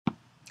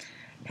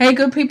Hey,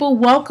 good people,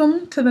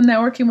 welcome to the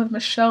Networking with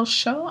Michelle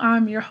show.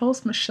 I'm your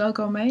host, Michelle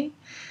Gomez,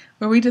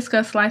 where we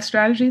discuss life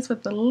strategies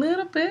with a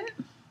little bit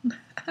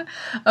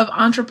of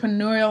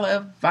entrepreneurial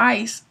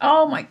advice.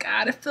 Oh my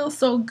God, it feels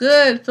so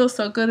good. It feels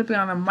so good to be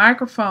on a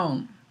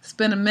microphone. It's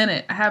been a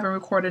minute. I haven't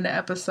recorded an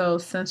episode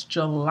since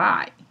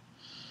July.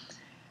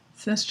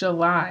 So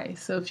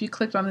if you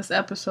clicked on this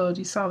episode,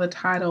 you saw the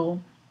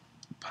title,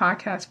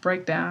 Podcast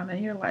Breakdown,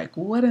 and you're like,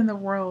 what in the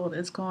world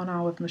is going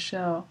on with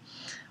Michelle?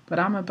 But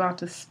I'm about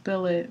to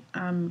spill it.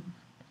 I'm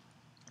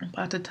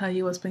about to tell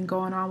you what's been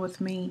going on with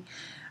me.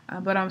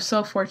 But I'm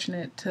so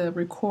fortunate to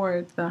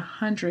record the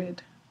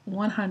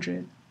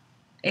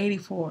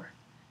 184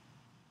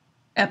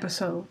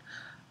 episode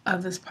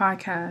of this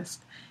podcast.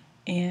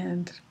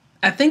 And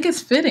I think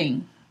it's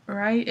fitting,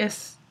 right?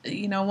 It's,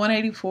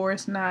 184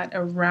 is not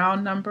a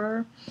round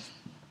number.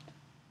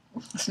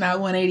 It's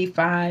not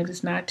 185.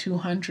 It's not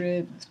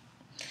 200.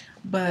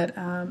 But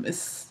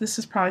this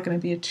is probably going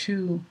to be a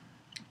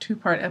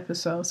two-part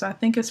episode. So I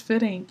think it's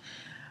fitting.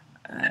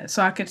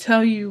 So I can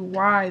tell you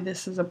why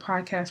this is a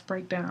podcast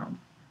breakdown.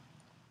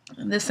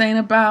 And this ain't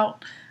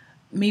about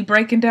me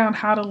breaking down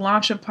how to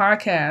launch a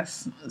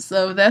podcast.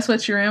 So that's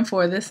what you're in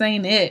for. This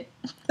ain't it.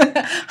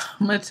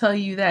 I'm going to tell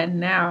you that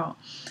now.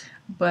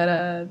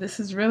 But this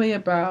is really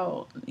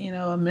about,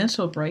 a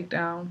mental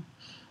breakdown.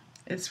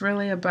 It's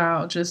really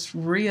about just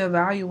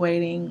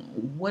reevaluating,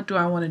 what do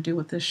I want to do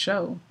with this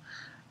show?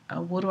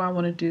 What do I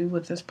want to do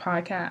with this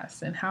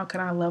podcast? And how can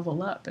I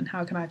level up? And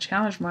how can I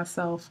challenge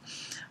myself?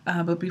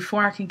 But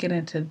before I can get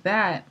into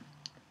that,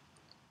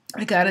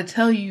 I got to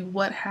tell you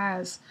what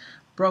has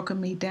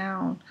broken me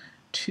down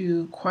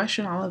to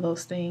question all of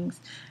those things.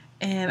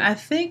 And I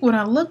think when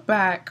I look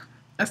back,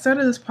 I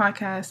started this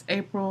podcast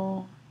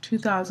April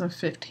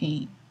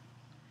 2015.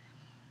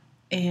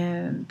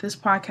 And this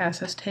podcast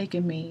has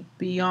taken me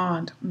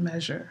beyond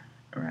measure,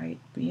 right?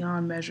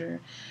 Beyond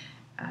measure.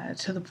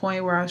 To the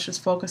point where I was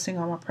just focusing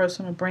on my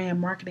personal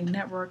brand, marketing,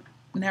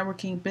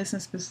 networking,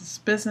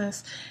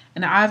 business.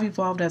 And I've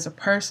evolved as a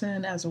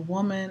person, as a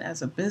woman,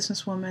 as a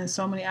businesswoman,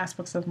 so many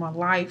aspects of my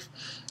life.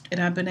 And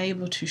I've been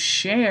able to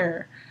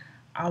share,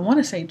 I want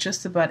to say,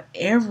 just about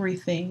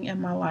everything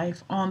in my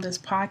life on this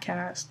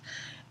podcast.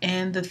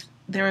 And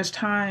there was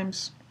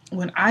times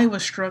when I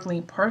was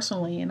struggling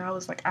personally, and I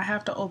was like, I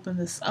have to open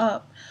this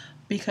up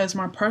because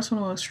my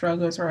personal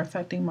struggles are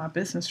affecting my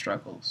business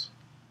struggles.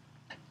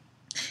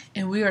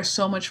 And we are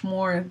so much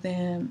more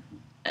than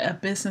a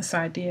business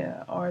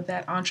idea or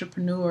that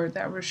entrepreneur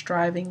that we're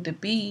striving to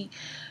be,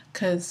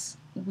 because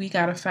we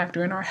got to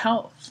factor in our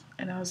health.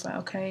 And I was like,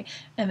 okay.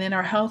 And then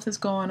our health is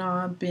going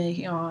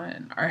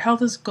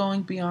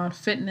beyond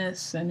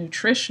fitness and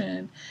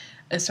nutrition.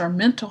 It's our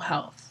mental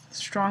health.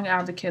 Strong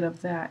advocate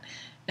of that.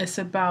 It's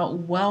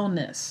about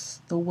wellness,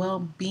 the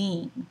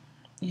well-being.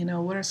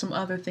 What are some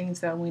other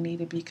things that we need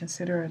to be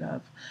considerate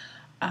of?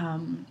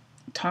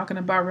 Talking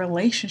about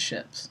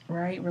relationships,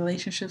 right?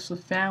 Relationships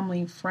with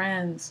family,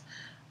 friends,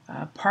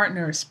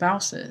 partners,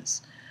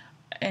 spouses.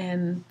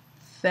 And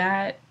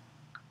that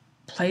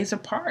plays a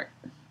part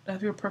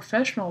of your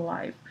professional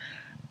life.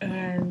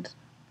 And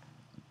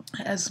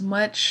as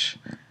much,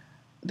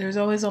 there's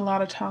always a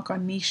lot of talk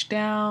on niche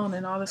down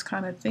and all this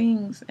kind of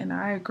things. And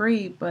I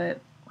agree, but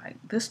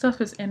this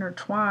stuff is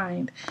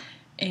intertwined,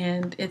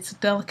 and it's a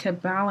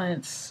delicate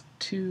balance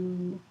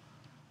to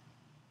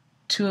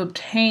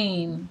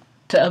obtain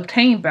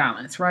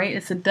balance, right?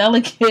 It's a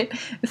delicate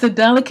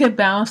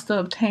balance to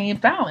obtain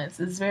balance.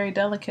 It's very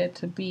delicate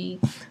to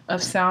be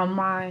of sound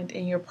mind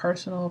in your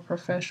personal,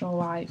 professional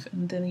life,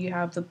 and then you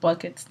have the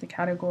buckets, the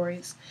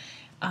categories,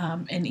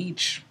 in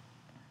each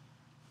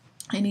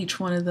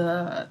one of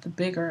the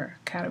bigger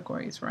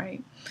categories,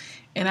 right?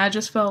 And I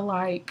just felt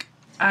like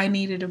I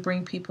needed to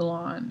bring people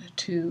on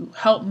to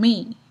help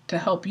me, to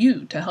help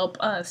you, to help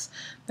us.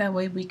 That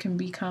way we can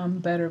become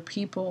better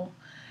people.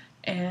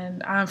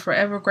 And I'm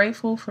forever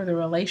grateful for the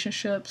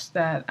relationships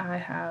that I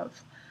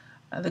have,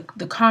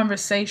 the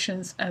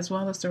conversations as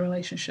well as the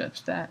relationships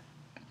that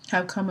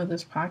have come of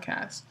this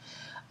podcast.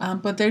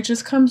 But there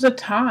just comes a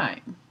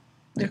time.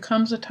 There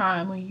comes a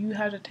time when you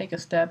have to take a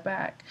step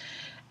back.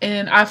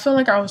 And I feel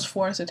like I was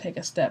forced to take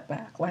a step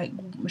back. Like,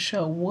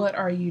 Michelle, what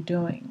are you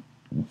doing?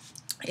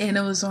 And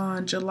it was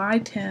on July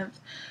 10th.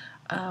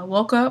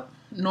 Woke up,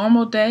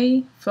 normal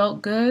day,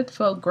 felt good,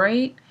 felt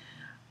great.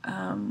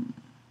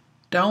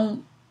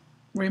 Don't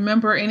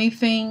remember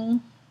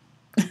anything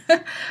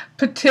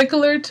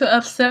particular to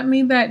upset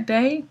me that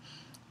day.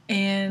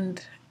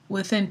 And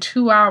within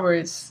 2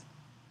 hours,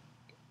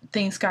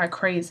 things got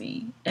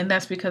crazy. And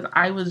that's because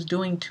I was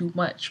doing too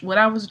much. What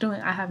I was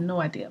doing, I have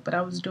no idea, but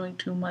I was doing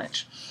too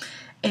much.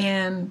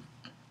 And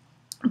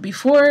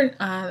before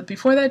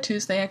that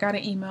Tuesday, I got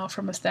an email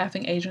from a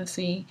staffing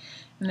agency,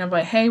 and they're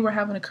like, hey, we're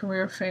having a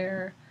career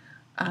fair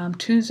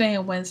Tuesday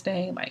and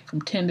Wednesday, like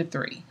from 10 to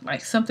 3,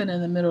 like something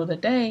in the middle of the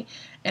day.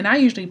 And I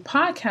usually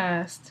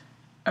podcast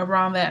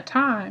around that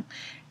time,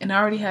 and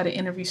I already had an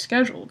interview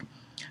scheduled.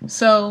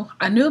 So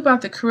I knew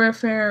about the career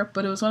fair,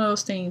 but it was one of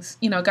those things,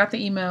 got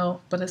the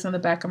email, but it's in the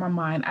back of my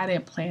mind. I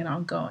didn't plan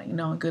on going,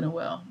 knowing good and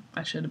well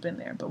I should have been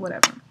there, but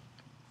whatever.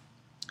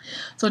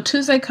 So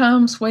Tuesday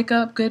comes, wake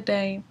up, good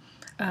day,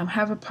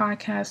 have a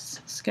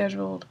podcast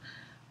scheduled.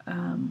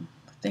 I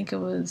think it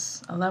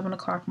was 11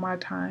 o'clock my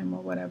time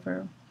or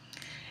whatever.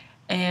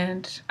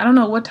 And I don't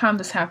know what time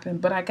this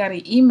happened, but I got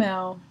an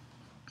email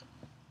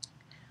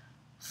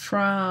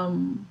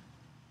from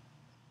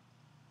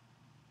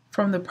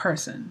the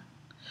person.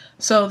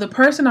 So the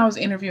person I was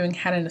interviewing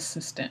had an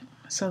assistant.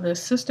 So the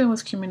assistant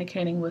was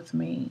communicating with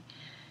me,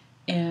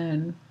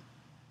 and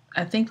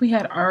I think we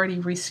had already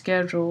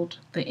rescheduled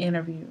the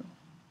interview.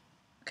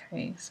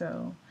 Okay,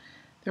 so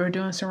they were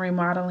doing some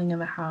remodeling in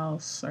the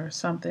house or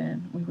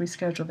something. We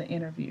rescheduled the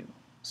interview.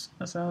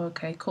 So,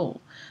 okay,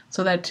 cool.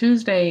 So that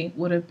Tuesday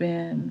would have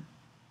been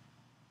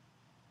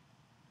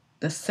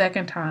the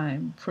second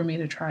time for me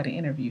to try to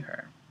interview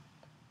her.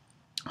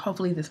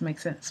 Hopefully this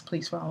makes sense.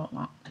 Please follow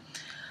along.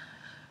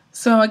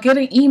 So I get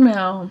an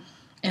email,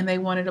 and they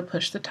wanted to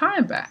push the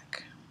time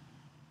back.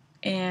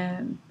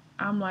 And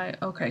I'm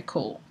like, okay,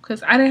 cool.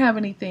 Because I didn't have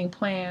anything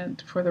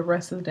planned for the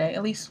rest of the day.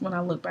 At least when I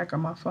look back on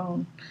my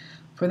phone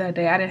for that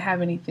day, I didn't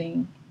have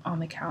anything on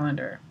the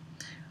calendar.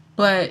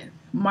 But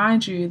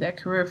mind you, that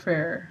career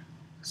fair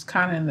is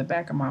kind of in the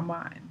back of my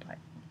mind.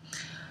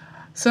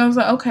 So I was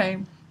like, okay.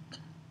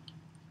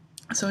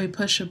 So he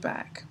pushed it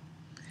back.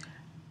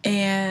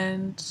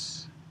 And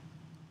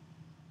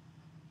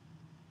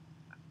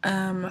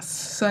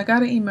so I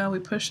got an email. We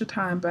pushed the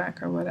time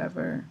back or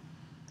whatever.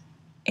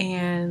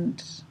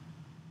 And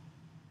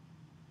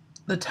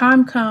the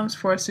time comes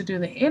for us to do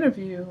the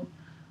interview.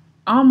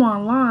 I'm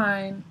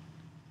online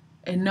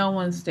and no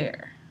one's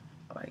there.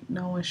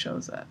 No one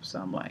shows up. So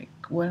I'm like,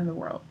 what in the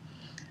world?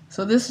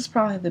 So this is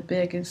probably the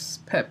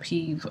biggest pet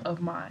peeve of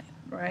mine,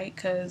 right?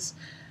 Because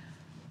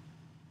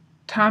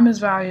time is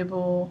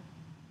valuable.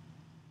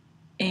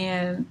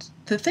 And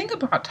the thing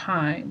about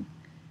time,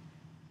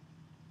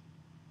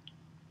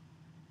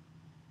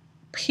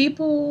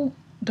 people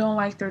don't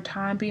like their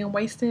time being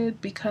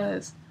wasted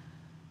because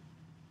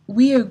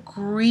we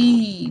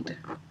agreed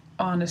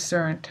on a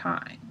certain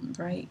time,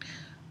 right?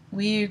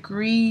 We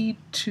agreed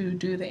to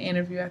do the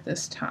interview at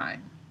this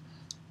time.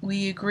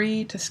 We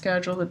agreed to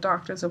schedule the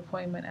doctor's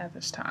appointment at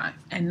this time.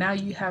 And now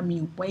you have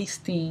me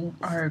wasting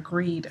our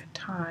agreed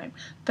time.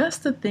 That's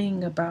the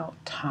thing about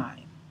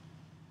time.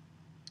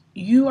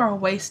 You are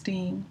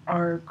wasting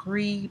our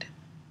agreed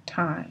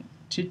time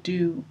to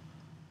do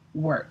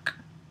work.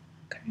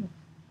 Okay?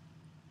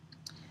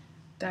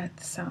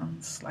 That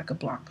sounds like a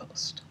blog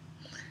post.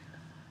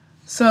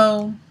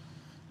 So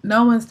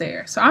no one's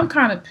there. So I'm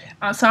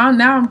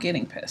now I'm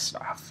getting pissed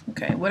off.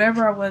 Okay,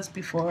 whatever I was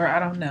before, I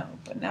don't know,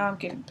 but now I'm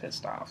getting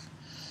pissed off.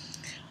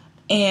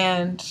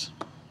 And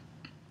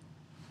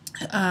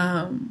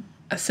I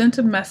sent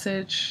a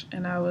message,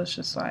 and I was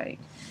just like,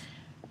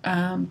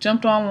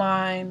 jumped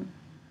online.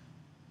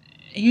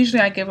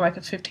 Usually I give like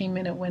a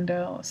 15-minute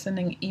window,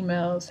 sending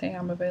emails, hey,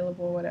 I'm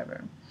available,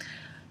 whatever.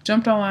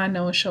 Jumped online,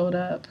 no one showed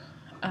up.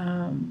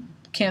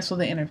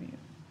 Canceled the interview.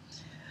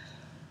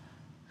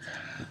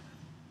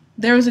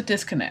 There was a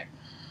disconnect.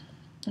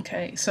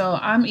 Okay, so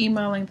I'm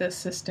emailing the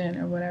assistant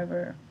or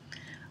whatever.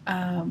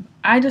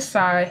 I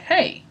decide,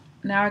 hey,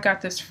 now I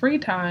got this free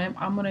time.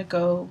 I'm going to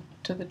go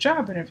to the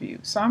job interview.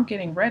 So I'm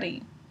getting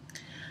ready.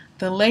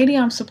 The lady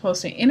I'm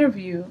supposed to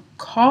interview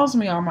calls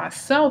me on my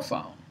cell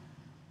phone.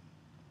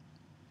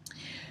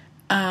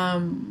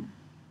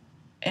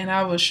 And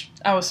I was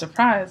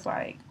surprised,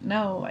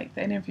 no,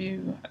 the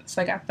interview, it's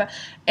like I thought,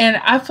 and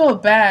I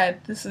felt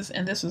bad. This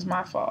was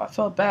my fault. I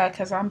felt bad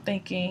because I'm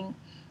thinking,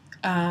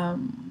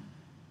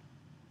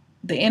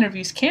 the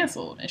interview's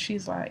canceled, and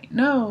she's like,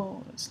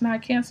 no, it's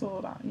not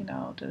canceled,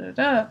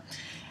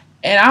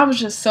 And I was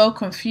just so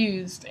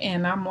confused,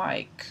 and I'm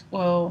like,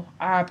 well,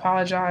 I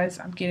apologize.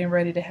 I'm getting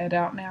ready to head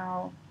out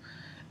now,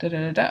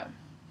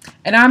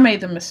 And I made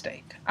the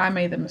mistake.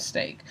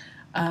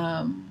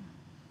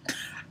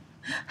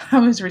 I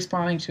was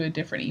responding to a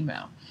different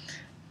email.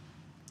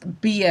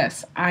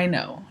 BS, I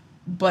know.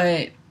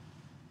 But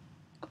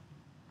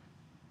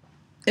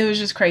it was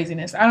just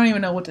craziness. I don't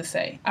even know what to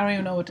say.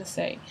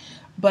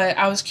 But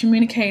I was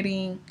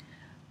communicating,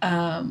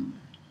 I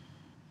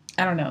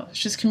don't know. It's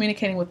just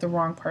communicating with the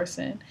wrong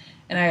person.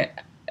 And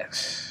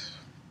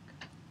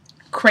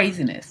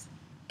craziness.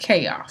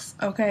 Chaos.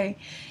 Okay?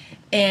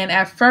 And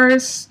at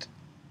first,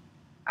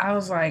 I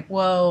was like,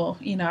 well,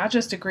 I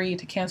just agreed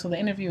to cancel the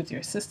interview with your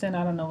assistant.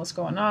 I don't know what's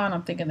going on.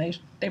 I'm thinking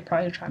they're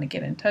probably trying to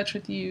get in touch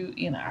with you.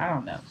 I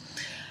don't know.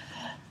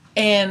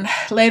 And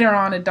later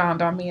on, it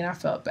dawned on me, and I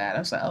felt bad. I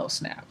was like, oh,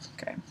 snap.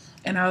 Okay.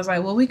 And I was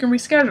like, well, we can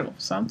reschedule.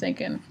 So I'm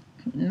thinking,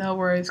 no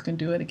worries, can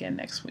do it again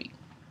next week.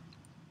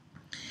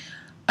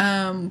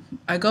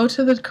 I go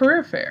to the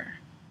career fair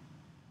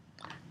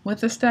with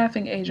the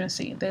staffing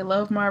agency. They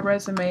love my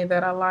resume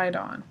that I lied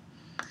on.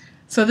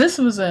 So this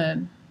was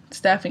a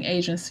staffing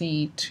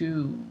agency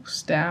to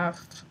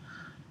staff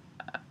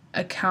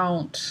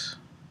account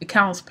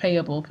accounts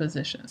payable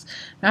positions.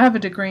 Now, I have a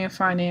degree in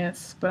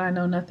finance, but I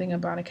know nothing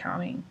about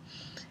accounting.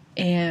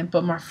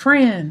 But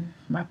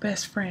my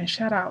best friend,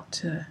 shout out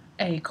to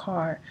A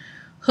Car,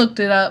 hooked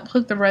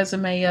the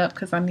resume up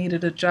because I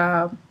needed a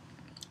job.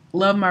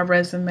 Love my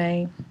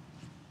resume.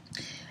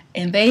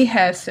 And they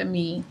had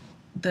the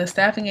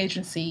staffing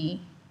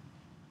agency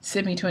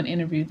sent me to an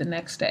interview the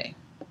next day.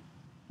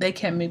 They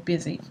kept me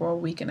busy for a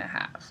week and a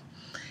half.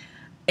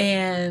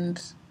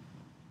 And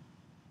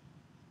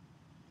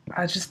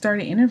I just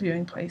started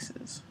interviewing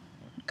places.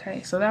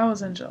 Okay, so that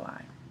was in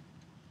July.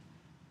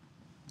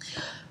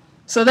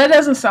 So that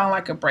doesn't sound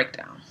like a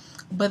breakdown,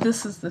 but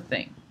this is the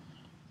thing.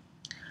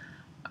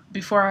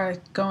 Before I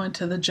go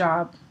into the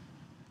job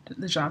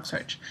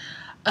search,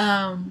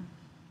 I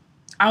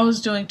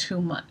was doing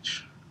too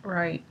much,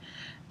 right?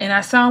 And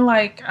I sound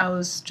like I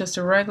was just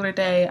a regular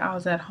day. I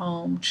was at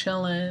home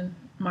chilling,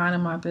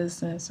 minding my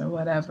business or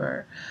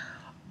whatever.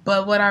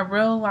 But what I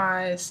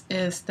realized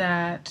is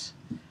that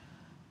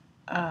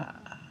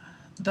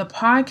the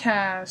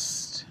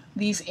podcast,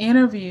 these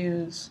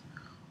interviews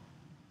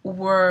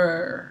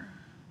were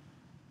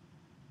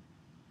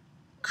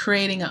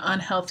creating an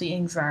unhealthy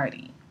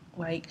anxiety.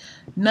 Like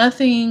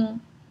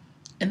nothing,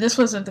 and this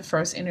wasn't the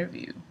first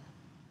interview,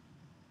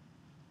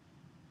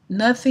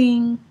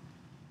 nothing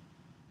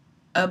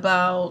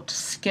about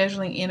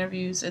scheduling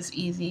interviews as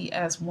easy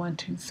as 1,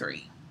 2,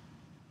 3.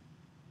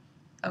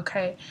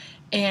 Okay?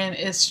 And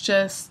it's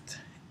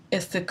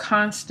the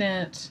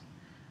constant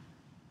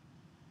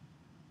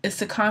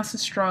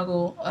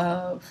struggle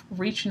of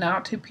reaching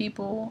out to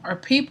people,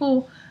 or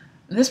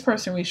this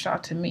person reached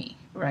out to me,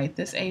 right?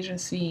 This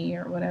agency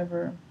or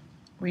whatever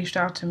reached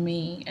out to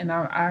me, and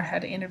I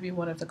had to interview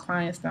one of the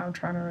clients. Now I'm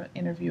trying to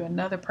interview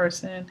another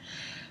person.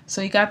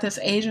 So you got this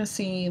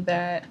agency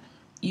that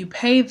you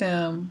pay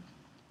them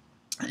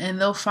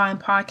and they'll find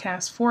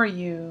podcasts for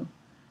you,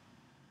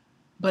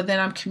 but then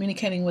I'm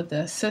communicating with the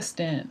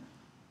assistant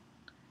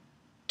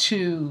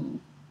to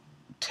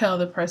tell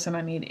the person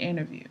I need to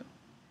interview.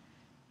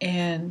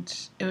 And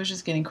it was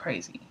just getting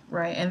crazy,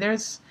 right? And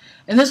this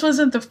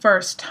wasn't the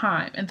first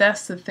time, and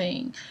that's the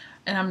thing.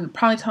 And I'm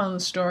probably telling the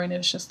story, and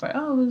it's just like,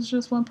 oh, it was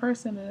just one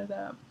person.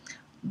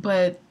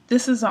 But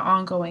this is an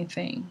ongoing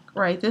thing,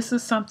 right? This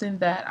is something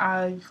that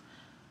I've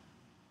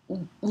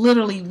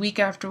literally week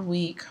after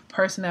week,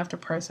 person after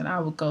person, I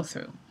would go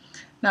through.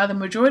 Now, the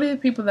majority of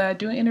the people that I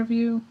do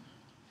interview,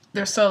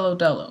 they're solo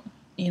dolo.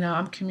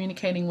 I'm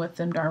communicating with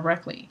them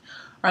directly.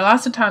 Or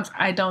lots of times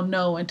I don't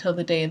know until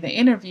the day of the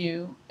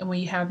interview, and when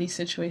you have these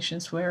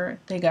situations where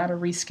they got to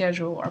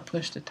reschedule or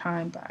push the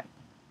time back.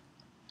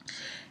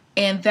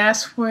 And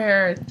that's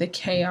where the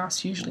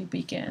chaos usually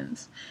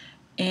begins.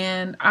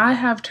 And I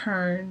have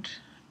turned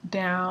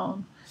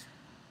down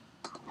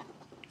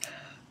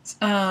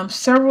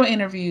several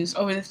interviews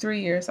over the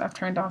 3 years. I've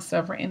turned down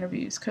several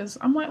interviews because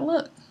I'm like,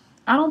 look,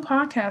 I don't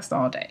podcast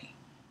all day.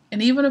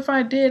 And even if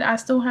I did, I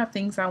still have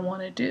things I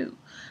want to do.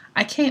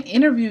 I can't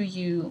interview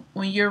you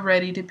when you're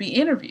ready to be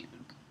interviewed,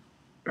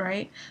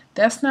 right?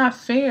 That's not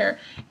fair.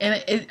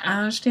 And I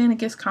understand it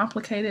gets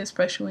complicated,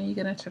 especially when you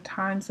get into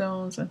time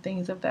zones and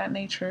things of that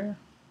nature.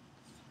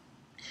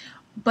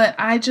 But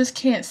I just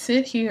can't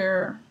sit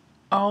here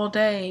all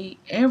day,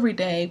 every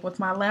day with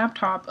my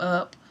laptop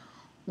up,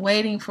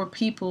 waiting for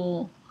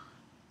people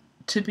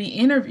to be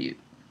interviewed,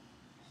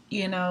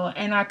 And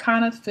I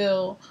kind of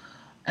feel,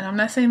 and I'm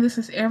not saying this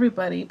is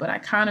everybody, but I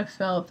kind of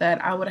felt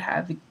that I would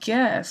have a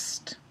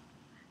guest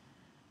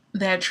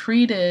that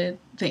treated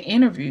the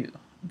interview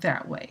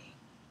that way,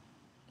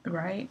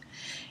 right?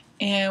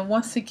 And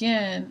once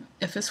again,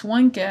 if it's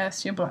one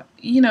guest, you're like,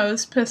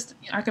 it's pissed.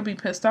 I could be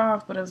pissed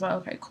off, but it's like,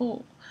 okay,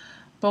 cool.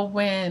 But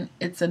when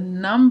it's a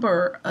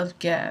number of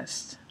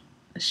guests,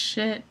 the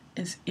shit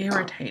is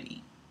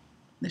irritating.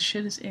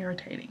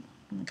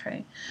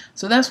 Okay?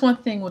 So that's one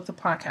thing with the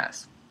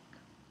podcast.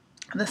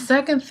 The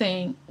second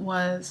thing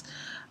was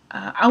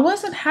I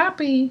wasn't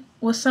happy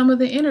with some of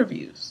the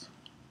interviews,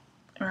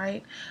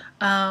 right?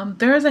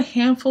 There's a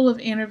handful of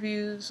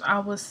interviews,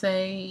 I'll just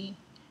say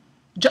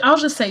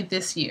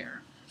this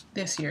year,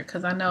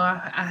 because I know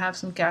I have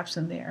some gaps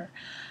in there,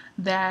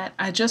 that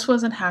I just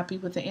wasn't happy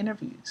with the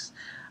interviews.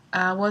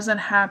 I wasn't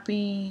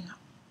happy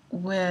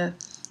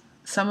with,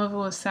 some of it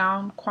was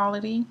sound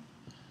quality.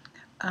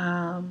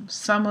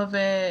 Some of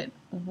it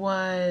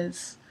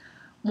was,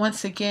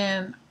 once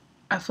again,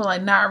 I feel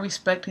like not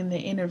respecting the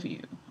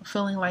interview,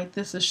 feeling like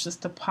this is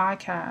just a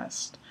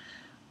podcast.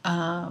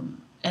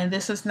 And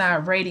this is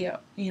not radio.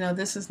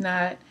 This is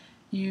not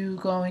you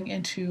going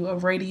into a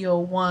Radio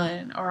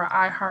 1 or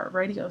iHeart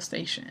radio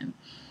station.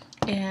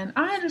 And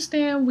I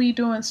understand we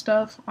doing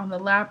stuff on the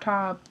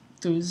laptop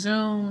through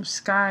Zoom,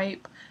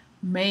 Skype,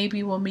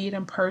 maybe we'll meet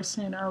in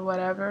person or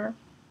whatever.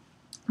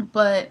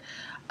 But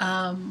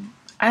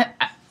I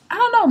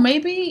don't know,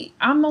 maybe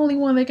I'm the only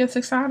one that gets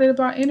excited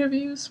about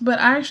interviews, but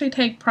I actually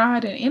take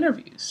pride in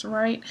interviews,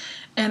 right?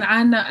 And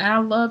I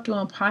love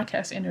doing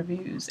podcast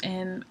interviews,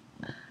 and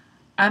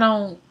I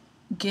don't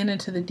get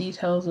into the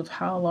details of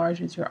how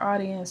large is your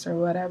audience or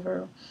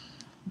whatever,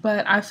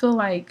 but I feel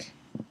like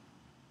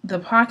the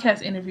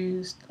podcast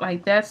interviews,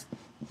 like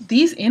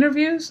these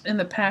interviews in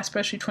the past,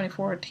 especially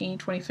 2014,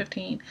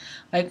 2015,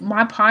 like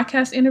my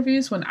podcast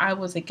interviews when I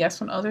was a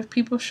guest on other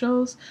people's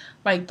shows,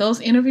 like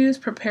those interviews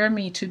prepared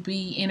me to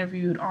be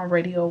interviewed on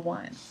Radio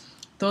 1.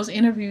 Those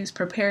interviews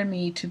prepared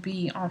me to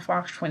be on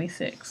Fox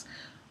 26.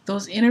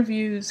 Those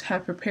interviews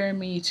have prepared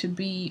me to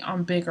be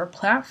on bigger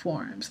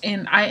platforms.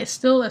 And I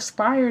still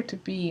aspire to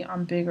be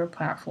on bigger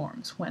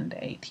platforms one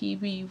day,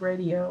 TV,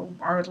 radio,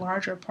 or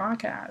larger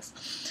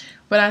podcasts.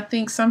 But I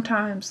think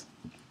sometimes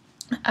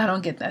I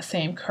don't get that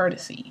same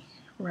courtesy,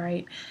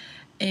 right?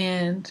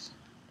 And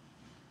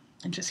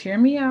just hear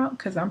me out,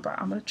 because I'm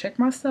going to check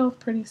myself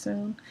pretty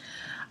soon.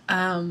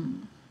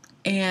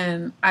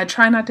 And I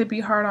try not to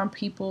be hard on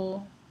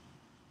people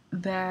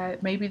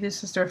that maybe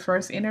this is their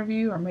first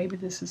interview, or maybe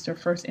this is their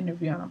first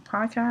interview on a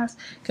podcast,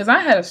 because I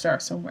had to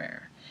start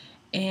somewhere.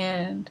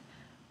 And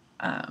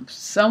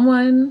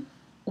someone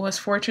was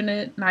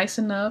fortunate, nice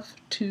enough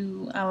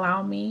to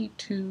allow me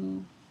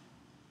to,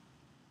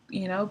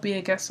 be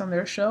a guest on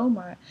their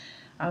show.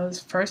 I was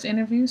first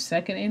interview,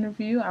 second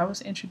interview, I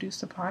was introduced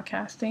to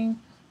podcasting.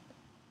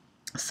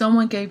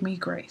 Someone gave me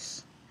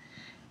grace.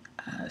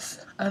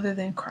 Other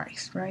than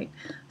Christ, right?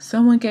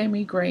 Someone gave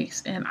me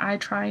grace, and I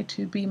try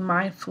to be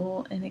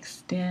mindful and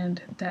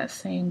extend that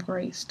same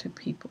grace to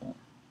people.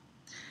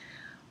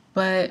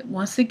 But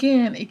once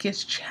again, it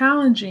gets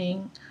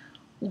challenging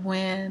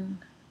when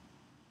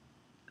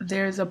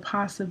there's a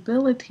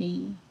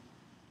possibility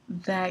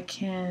that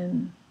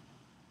can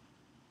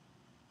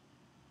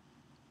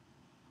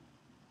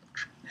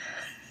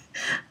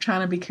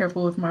trying to be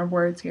careful with my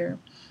words here.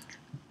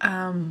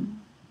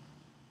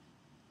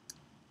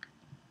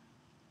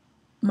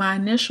 My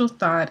initial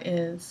thought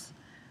is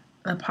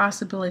the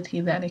possibility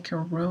that it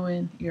can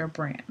ruin your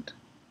brand.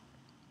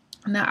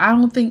 Now, I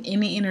don't think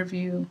any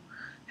interview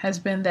has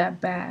been that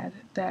bad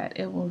that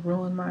it will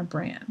ruin my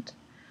brand.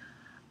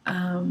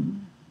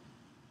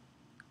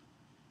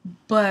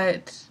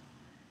 But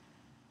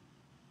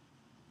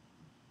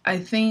I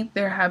think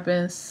there have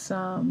been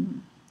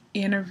some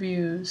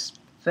interviews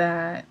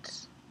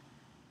that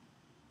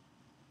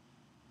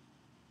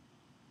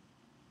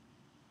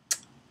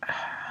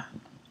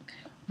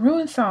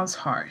ruin sounds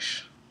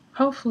harsh.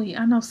 Hopefully,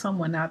 I know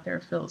someone out there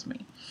feels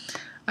me.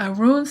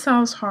 Ruin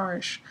sounds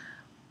harsh,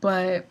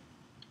 but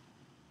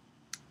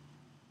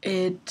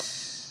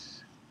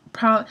it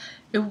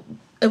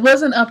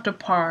wasn't up to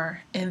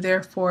par, and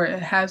therefore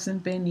it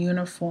hasn't been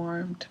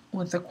uniformed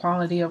with the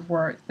quality of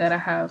work that I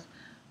have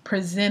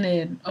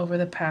presented over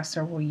the past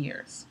several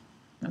years.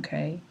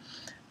 Okay,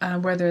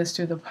 whether it's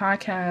through the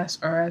podcast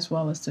or as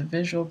well as the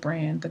visual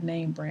brand, the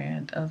name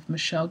brand of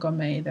Michelle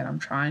Gourmet that I'm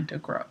trying to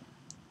grow.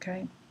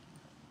 Okay.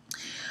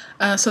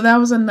 So that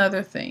was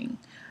another thing.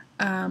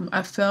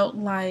 I felt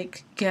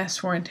like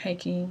guests weren't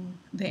taking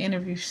the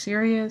interview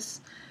serious.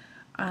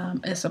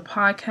 It's a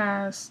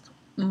podcast.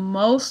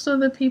 Most of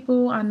the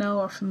people I know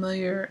are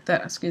familiar,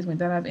 that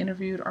I've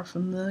interviewed are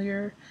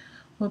familiar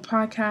with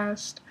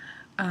podcast.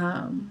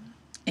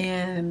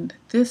 And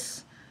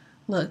this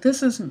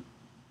is,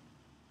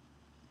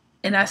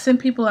 and I send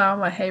people out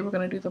like, hey, we're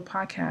going to do the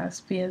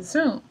podcast via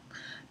Zoom.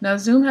 Now,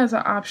 Zoom has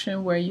an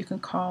option where you can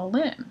call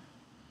in.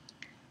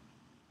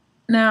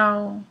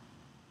 Now,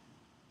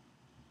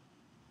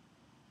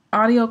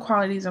 audio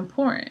quality is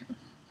important.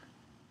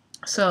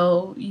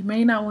 So you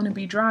may not want to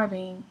be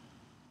driving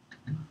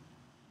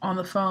on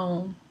the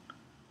phone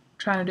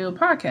trying to do a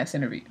podcast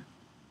interview,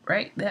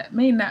 right? That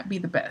may not be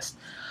the best.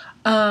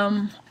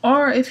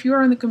 Or if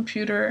you're on the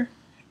computer,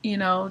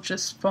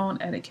 just phone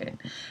etiquette.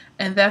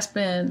 And that's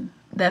been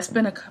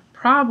a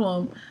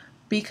problem,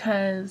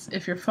 because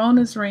if your phone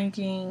is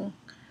ringing,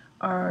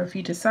 or if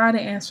you decide to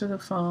answer the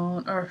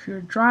phone, or if you're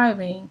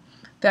driving,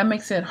 that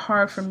makes it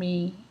hard for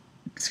me,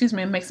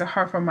 it makes it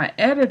hard for my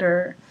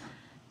editor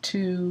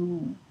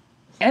to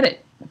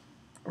edit,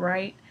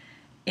 right?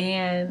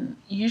 And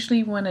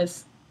usually when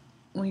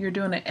you're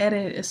doing an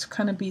edit, it's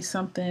going to be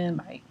something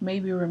like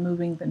maybe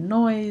removing the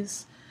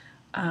noise.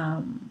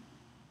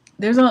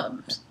 There's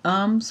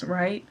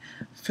right?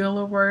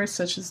 Filler words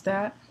such as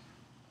that.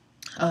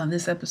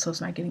 This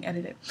episode's not getting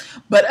edited,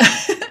 but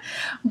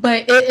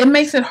but it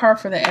makes it hard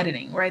for the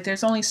editing, right?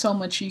 There's only so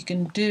much you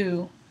can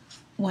do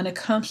when it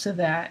comes to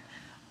that.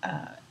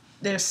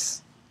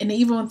 And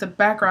even with the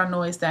background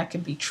noise, that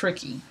can be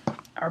tricky.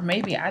 Or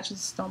maybe I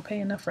just don't pay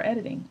enough for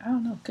editing. I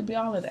don't know. It could be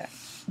all of that.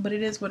 But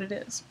it is what it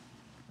is.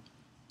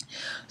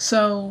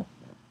 So,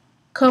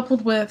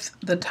 coupled with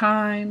the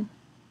time,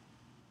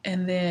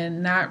 and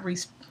then I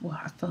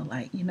feel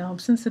like, I'm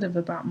sensitive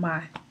about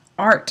my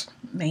art,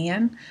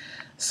 man.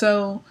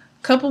 So,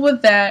 coupled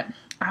with that,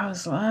 I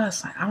was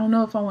like, I don't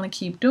know if I want to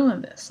keep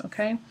doing this,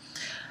 okay?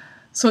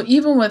 So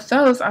even with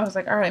those, I was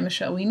like, all right,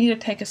 Michelle, we need to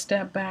take a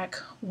step back.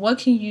 What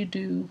can you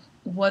do?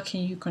 What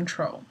can you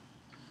control?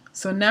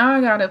 So now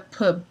I got to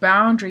put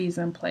boundaries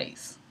in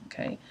place,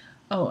 okay?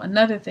 Oh,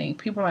 another thing.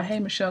 People are like, hey,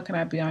 Michelle, can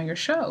I be on your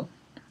show?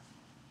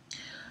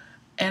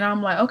 And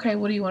I'm like, okay,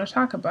 what do you want to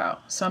talk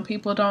about? Some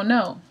people don't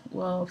know.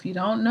 Well, if you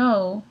don't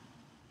know,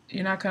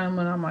 you're not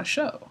coming on my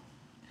show.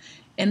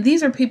 And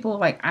these are people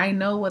like I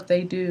know what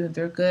they do.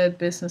 They're good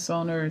business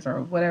owners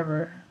or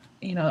whatever.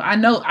 I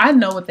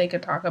know what they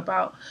could talk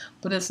about,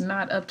 but it's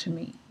not up to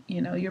me.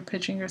 You're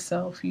pitching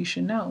yourself. You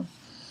should know.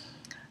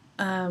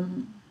 I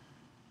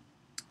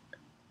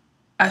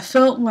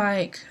felt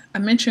like I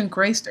mentioned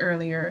grace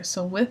earlier.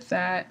 So with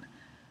that,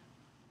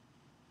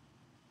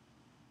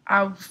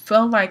 I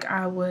felt like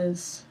I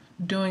was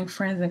doing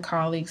friends and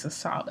colleagues a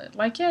solid.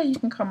 Like, yeah, you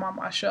can come on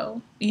my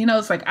show.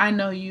 It's like, I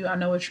know you, I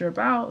know what you're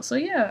about. So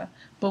yeah,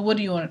 but what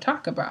do you want to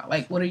talk about?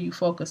 Like, what are you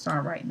focused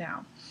on right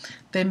now?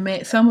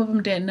 Some of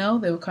them didn't know.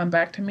 They would come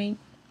back to me.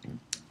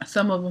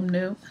 Some of them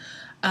knew.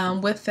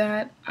 With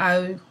that,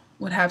 I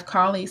would have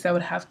colleagues that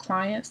would have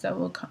clients that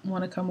would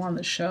want to come on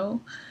the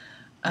show.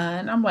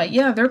 And I'm like,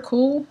 yeah, they're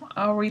cool.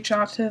 I'll reach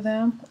out to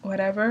them,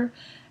 whatever.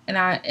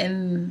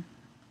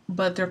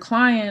 But their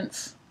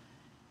clients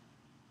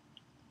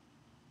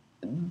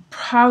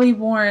probably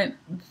weren't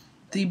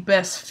the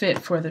best fit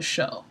for the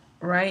show,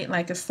 right?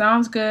 Like, it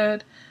sounds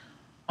good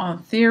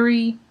on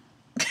theory,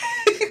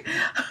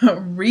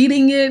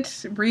 reading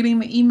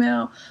the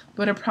email,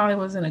 but it probably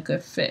wasn't a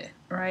good fit,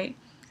 right?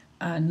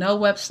 No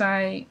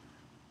website.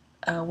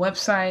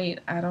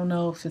 I don't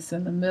know if it's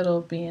in the middle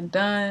of being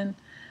done.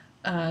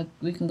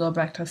 We can go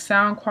back to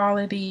sound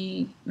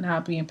quality,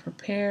 not being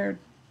prepared.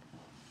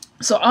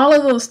 So all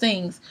of those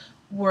things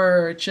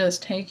were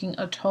just taking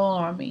a toll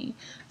on me.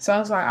 So I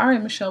was like, all right,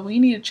 Michelle, we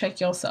need to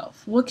check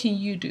yourself. What can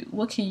you do?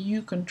 What can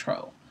you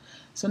control?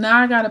 So now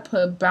I got to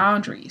put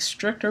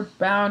stricter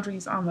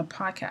boundaries on the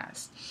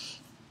podcast.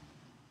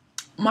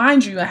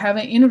 Mind you, I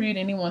haven't interviewed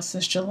anyone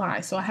since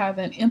July, so I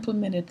haven't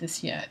implemented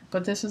this yet,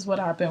 but this is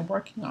what I've been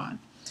working on.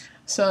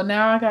 So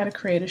now I got to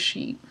create a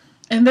sheet.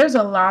 And there's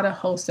a lot of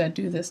hosts that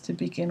do this to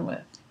begin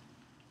with.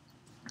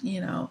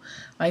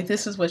 Like,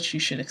 this is what you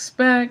should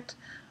expect.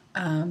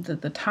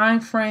 The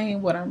time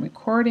frame, what I'm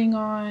recording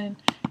on.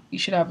 You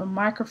should have a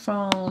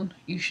microphone.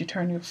 You should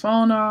turn your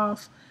phone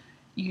off.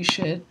 You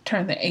should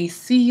turn the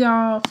AC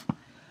off.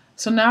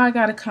 So now I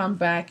got to come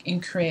back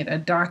and create a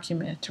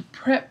document to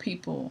prep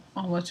people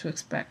on what to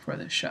expect for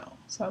the show.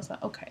 So I was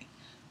like, okay,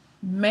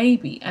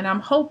 maybe. And I'm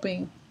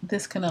hoping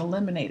this can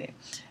eliminate it.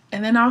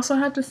 And then I also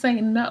have to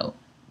say no,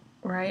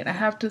 right? I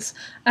have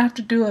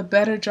to do a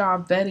better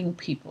job vetting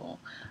people.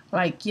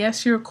 Like,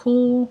 yes, you're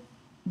cool,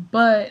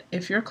 but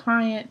if your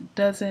client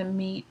doesn't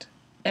meet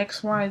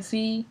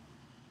XYZ,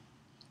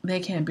 they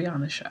can't be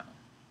on the show,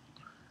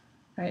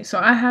 right? So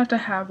I have to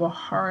have a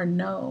hard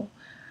no,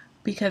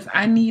 because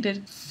I need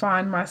to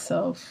take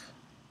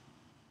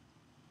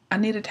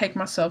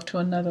myself to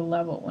another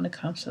level when it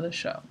comes to the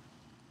show.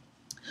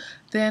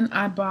 Then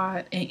I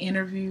bought an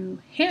interview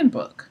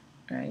handbook,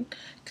 right?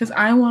 Because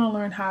I want to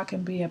learn how I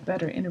can be a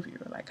better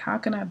interviewer. Like, how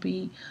can I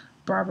be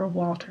Barbara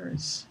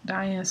Walters,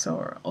 Diane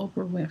Sawyer,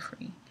 Oprah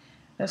Winfrey?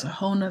 That's a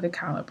whole nother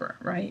caliber,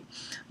 right?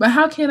 But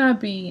how can I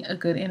be a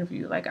good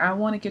interview? Like, I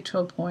want to get to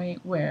a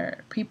point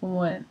where people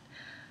want,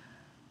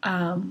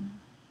 I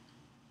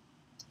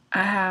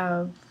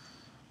have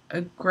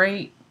a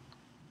great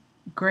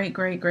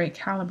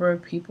caliber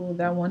of people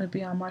that want to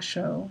be on my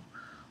show.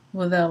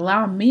 Will they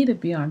allow me to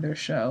be on their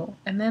show?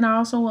 And then I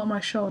also want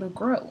my show to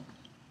grow,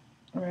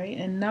 right?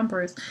 And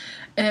numbers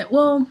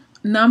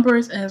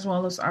as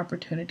well as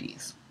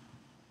opportunities.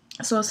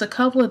 So it's a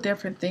couple of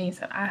different things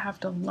that I have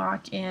to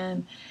lock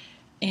in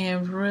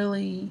and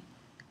really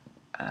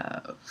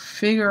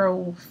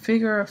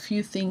figure a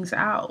few things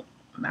out.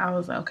 I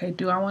was like, okay,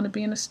 do I want to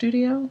be in a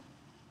studio?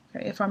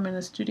 Okay, if I'm in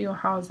a studio,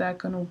 how is that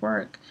going to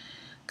work?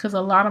 Because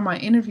a lot of my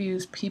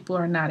interviews, people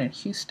are not in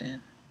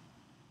Houston,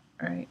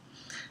 right?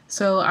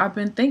 So I've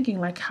been thinking,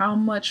 like, how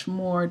much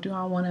more do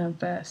I want to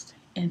invest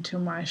into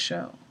my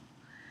show?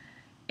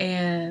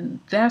 And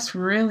that's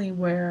really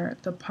where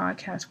the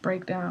podcast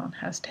breakdown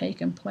has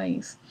taken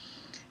place.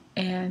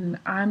 And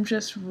I'm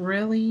just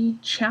really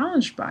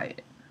challenged by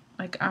it.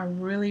 Like, I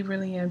really,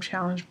 really am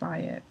challenged by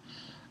it.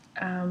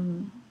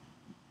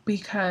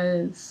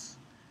 Because,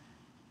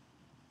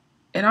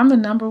 and I'm the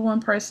number one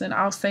person,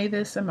 I'll say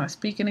this in my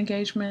speaking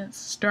engagements,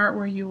 start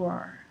where you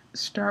are.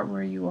 Start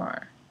where you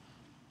are.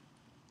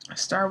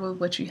 Start with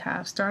what you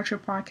have. Start your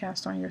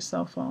podcast on your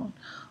cell phone,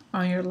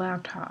 on your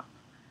laptop.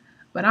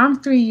 But I'm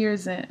 3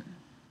 years in,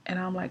 and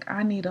I'm like,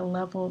 I need a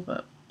level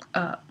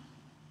up,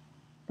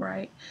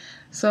 right?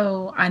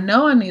 So I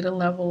know I need a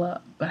level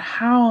up, but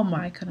how am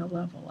I going to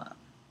level up?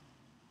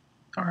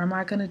 Or am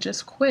I going to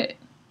just quit?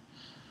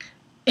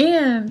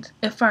 And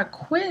if I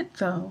quit,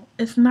 though,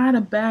 it's not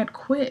a bad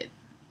quit.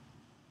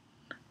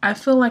 I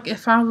feel like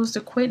if I was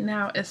to quit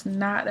now, it's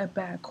not a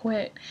bad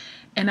quit.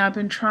 And I've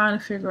been trying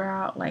to figure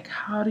out, like,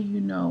 how do you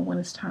know when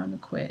it's time to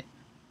quit?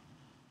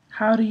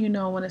 How do you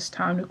know when it's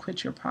time to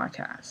quit your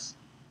podcast?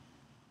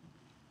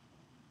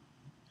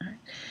 Right.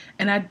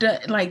 And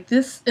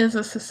this is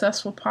a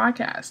successful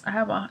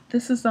podcast.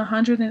 This is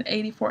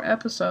 184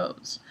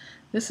 episodes.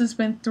 This has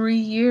been 3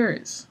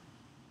 years.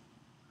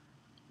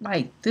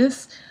 Like,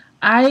 this,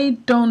 I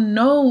don't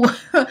know.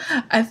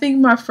 I think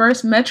my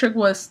first metric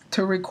was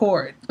to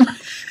record.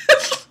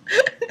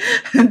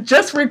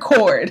 Just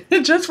record.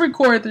 Just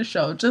record the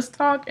show. Just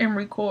talk and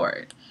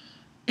record.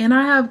 And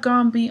I have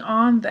gone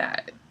beyond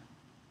that.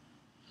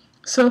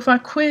 So if I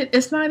quit,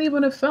 it's not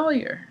even a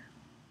failure.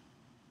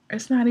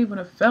 It's not even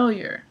a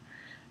failure.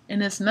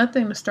 And it's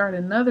nothing to start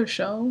another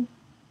show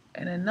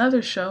and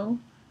another show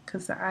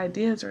because the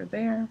ideas are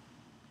there.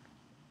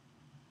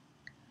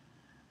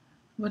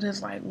 But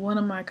it's like, what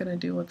am I going to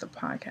do with the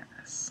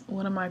podcast?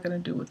 What am I going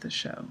to do with the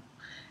show?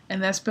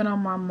 And that's been on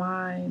my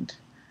mind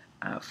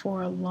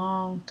for a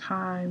long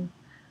time,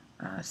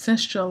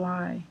 since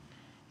July.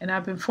 And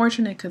I've been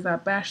fortunate because I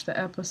batched the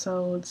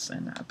episodes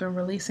and I've been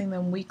releasing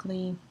them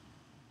weekly.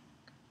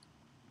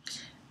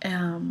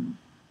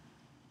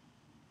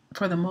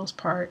 For the most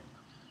part.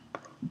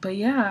 But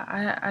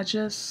yeah, I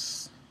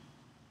just,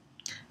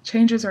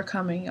 changes are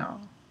coming,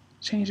 y'all.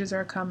 Changes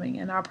are coming.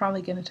 And I'll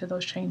probably get into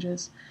those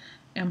changes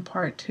in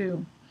part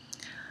 2.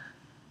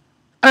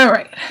 All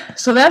right.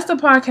 So that's the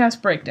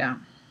podcast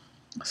breakdown.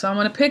 So I'm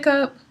going to pick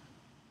up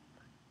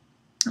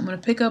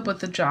with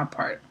the job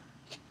part.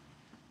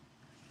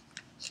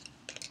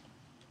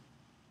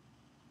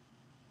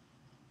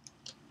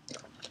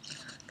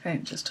 Okay,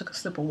 just took a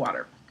sip of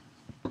water.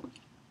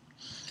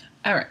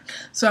 All right,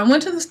 so I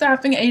went to the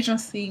staffing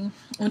agency,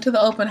 went to the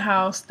open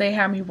house. They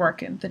had me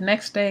working. The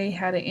next day,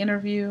 had an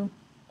interview.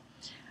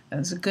 It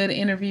was a good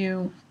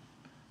interview.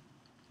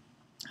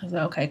 I was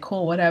like, okay,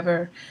 cool,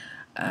 whatever.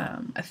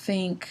 I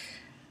think,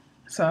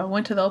 so I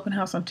went to the open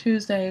house on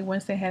Tuesday.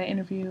 Wednesday, I had an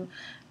interview.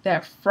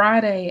 That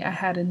Friday, I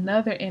had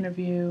another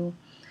interview.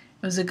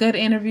 It was a good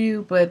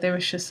interview, but there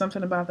was just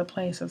something about the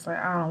place. I was like,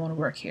 I don't want to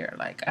work here.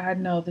 Like, I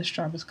know this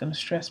job is going to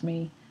stress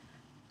me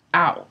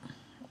out,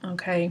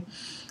 okay?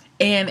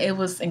 And it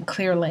was in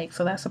Clear Lake,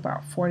 so that's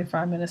about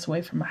 45 minutes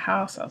away from my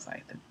house. I was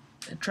like,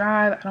 the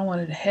drive, I don't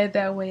want to head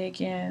that way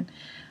again.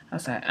 I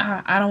was like,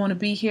 I don't want to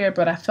be here,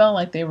 but I felt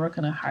like they were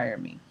going to hire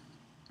me.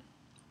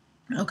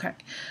 Okay,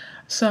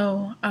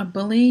 so I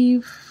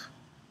believe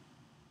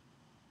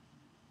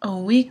a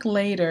week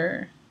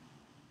later,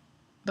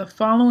 the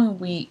following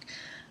week,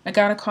 I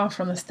got a call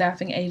from the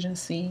staffing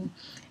agency,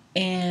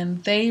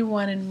 and they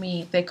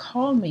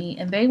called me,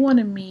 and they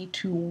wanted me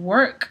to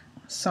work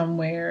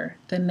somewhere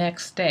the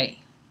next day.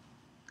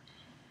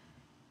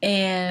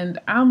 And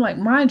I'm like,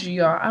 mind you,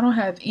 y'all, I don't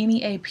have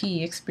any AP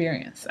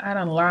experience. I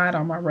done lied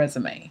on my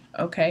resume,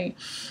 okay?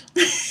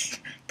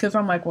 Because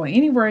I'm like, well,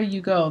 anywhere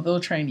you go, they'll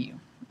train you.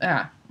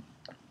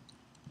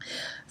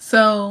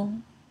 So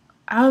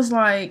I was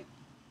like,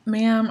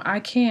 ma'am, I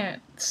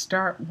can't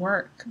start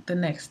work the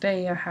next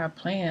day. I have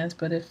plans,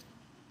 but if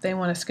they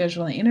want to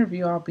schedule an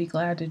interview, I'll be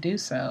glad to do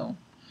so.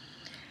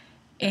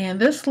 And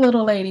this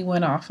little lady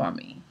went off on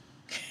me.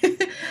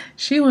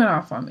 She went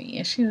off on me,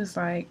 and she was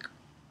like,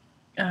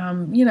 it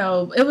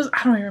was,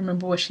 I don't even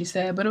remember what she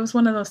said, but it was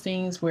one of those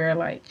things where,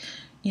 like,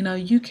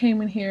 you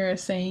came in here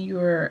saying you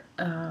were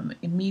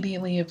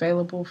immediately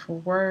available for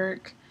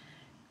work,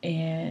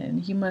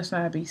 and you must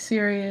not be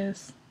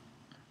serious.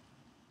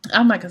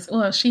 I'm like,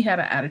 well, she had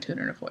an attitude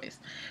in her voice.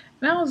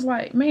 And I was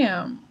like,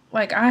 ma'am,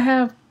 like, I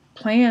have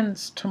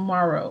plans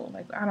tomorrow.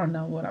 Like, I don't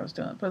know what I was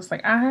doing, but it's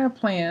like, I have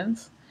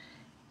plans.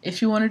 If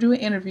you want to do an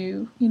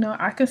interview,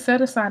 I could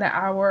set aside an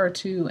hour or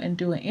two and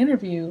do an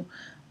interview,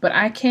 but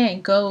I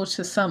can't go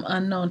to some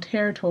unknown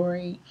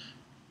territory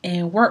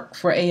and work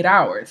for 8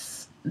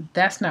 hours.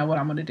 That's not what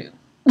I'm going to do.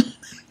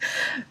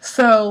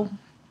 So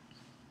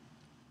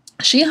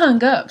she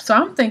hung up. So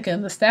I'm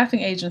thinking the staffing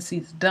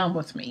agency's done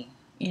with me.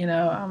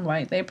 I'm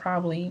like, they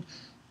probably,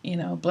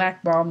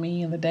 blackballed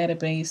me in the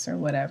database or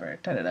whatever.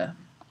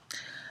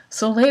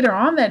 So later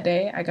on that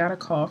day, I got a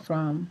call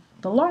from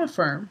the law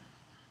firm.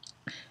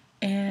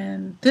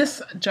 And this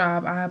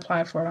job, I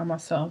applied for it by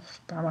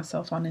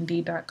myself on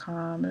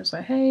Indeed.com. It was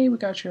like, hey, we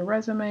got your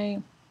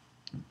resume.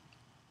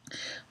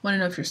 Want to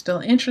know if you're still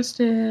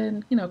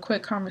interested?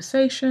 Quick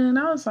conversation.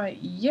 I was like,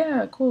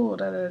 yeah, cool.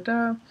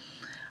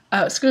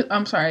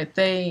 I'm sorry.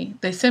 They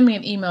sent me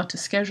an email to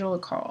schedule a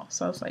call.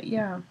 So I was like,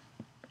 yeah.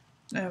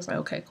 I was like,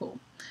 okay, cool.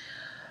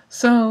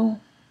 So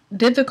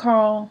did the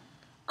call.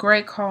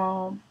 Great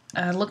call.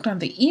 I looked on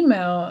the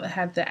email. It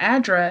had the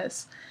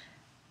address.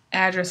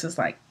 Address is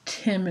like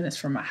 10 minutes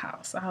from my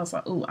house. I was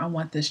like, ooh, I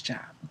want this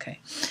job. Okay.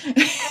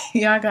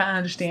 Y'all got to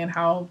understand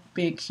how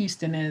big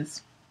Houston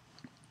is.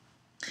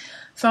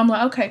 So I'm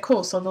like, okay,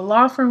 cool. So the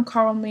law firm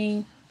called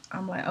me.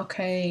 I'm like,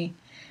 okay.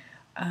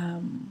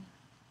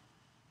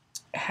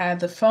 Had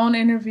the phone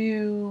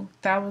interview.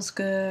 That was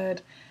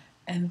good.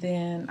 And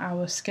then I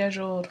was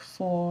scheduled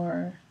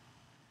for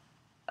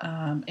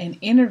an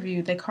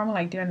interview. They called me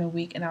like during the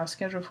week, and I was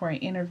scheduled for an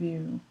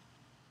interview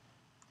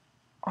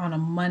on a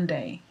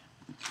Monday.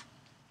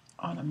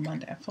 I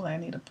feel like I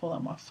need to pull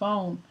out my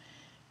phone,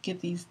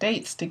 get these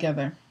dates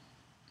together.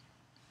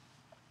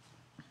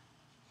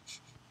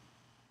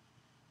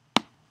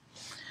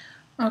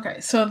 Okay,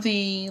 so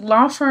the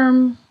law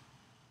firm,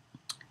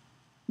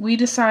 we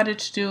decided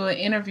to do an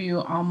interview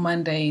on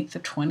Monday, the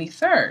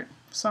 23rd.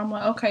 So I'm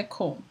like, okay,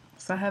 cool.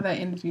 So I had that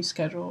interview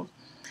scheduled.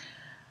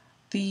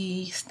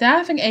 The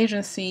staffing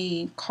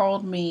agency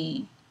called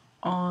me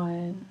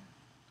on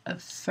a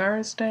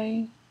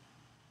Thursday.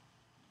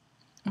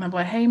 And I'm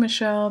like, hey,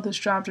 Michelle, this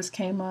job just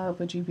came up.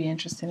 Would you be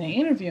interested in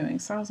interviewing?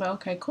 So I was like,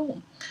 okay,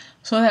 cool.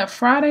 So that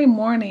Friday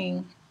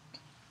morning,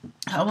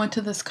 I went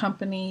to this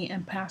company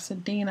in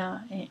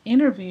Pasadena and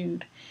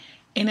interviewed.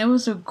 And it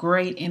was a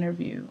great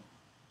interview.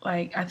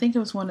 Like, I think it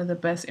was one of the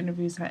best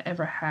interviews I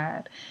ever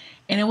had.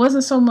 And it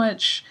wasn't so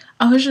much,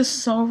 I was just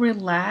so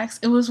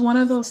relaxed. It was one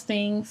of those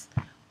things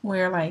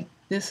where, like,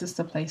 this is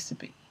the place to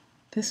be.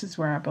 This is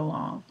where I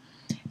belong.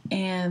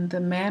 And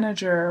the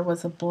manager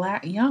was a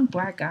young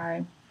black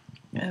guy.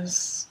 It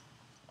was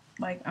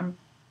like, I'm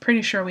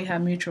pretty sure we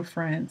had mutual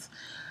friends.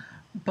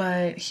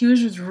 But he was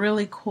just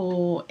really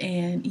cool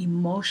and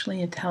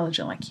emotionally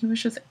intelligent. Like, he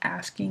was just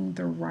asking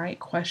the right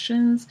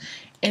questions.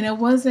 And it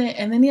wasn't,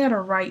 and then he had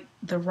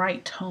the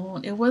right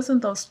tone. It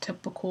wasn't those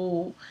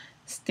typical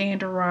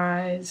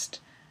standardized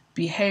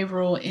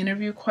behavioral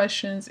interview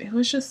questions. It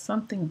was just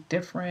something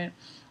different.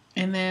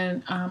 And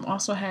then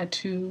also had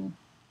two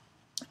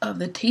of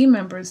the team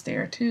members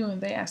there too,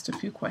 and they asked a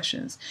few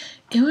questions.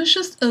 It was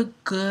just a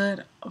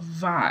good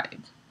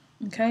vibe.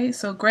 Okay,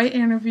 so great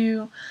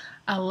interview.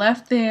 I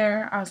left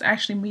there. I was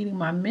actually meeting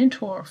my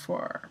mentor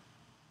for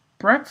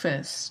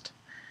breakfast.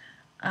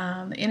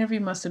 The interview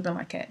must have been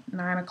like at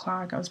 9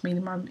 o'clock. I was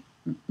meeting my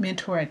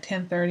mentor at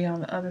 10:30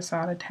 on the other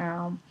side of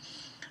town.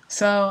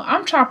 So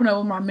I'm chopping up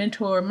with my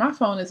mentor. My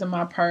phone is in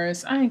my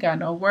purse. I ain't got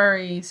no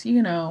worries.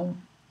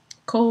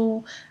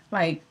 Cool.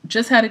 Like,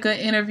 just had a good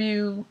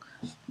interview.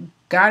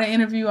 Got an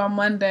interview on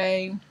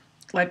Monday.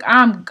 Like,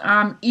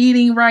 I'm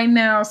eating right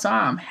now, so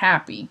I'm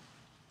happy.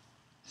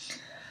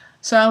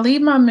 So I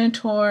leave my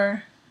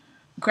mentor,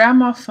 grab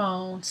my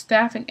phone.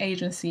 Staffing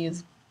agency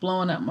is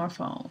blowing up my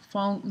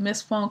phone.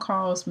 Missed phone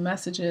calls,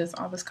 messages,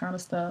 all this kind of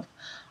stuff.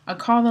 I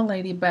call the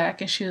lady back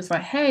and she was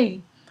like,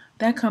 hey,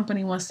 that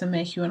company wants to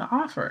make you an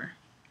offer.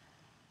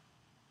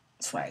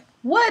 It's like,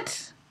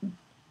 what?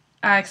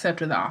 I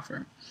accepted the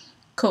offer.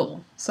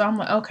 Cool. So I'm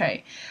like,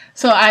 okay.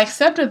 So I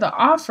accepted the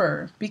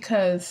offer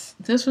because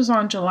this was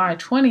on July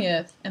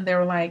 20th and they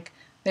were like,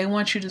 they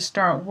want you to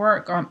start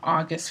work on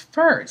August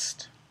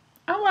 1st.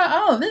 I'm like,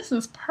 oh, this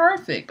is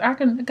perfect. I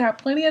got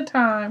plenty of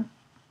time.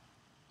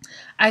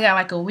 I got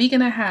like a week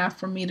and a half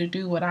for me to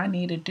do what I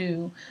need to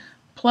do.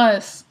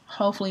 Plus,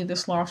 hopefully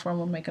this law firm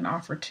will make an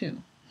offer too.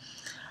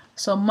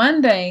 So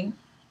Monday,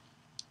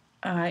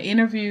 I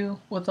interview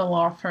with the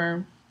law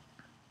firm.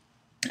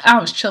 I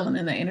was chilling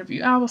in the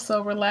interview. I was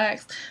so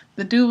relaxed.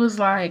 The dude was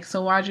like,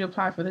 so why'd you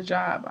apply for the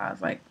job? I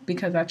was like,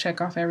 because I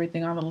check off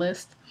everything on the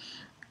list.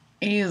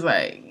 And he was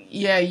like,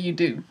 yeah, you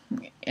do.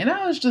 And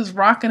I was just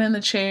rocking in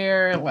the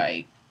chair,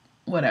 like,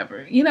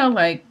 whatever.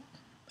 Like,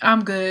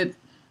 I'm good.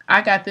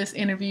 I got this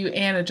interview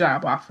and a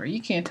job offer.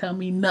 You can't tell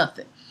me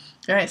nothing.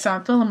 All right, so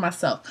I'm feeling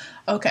myself.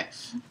 Okay.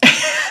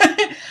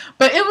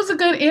 But it was a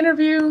good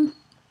interview.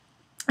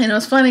 And it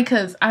was funny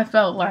because I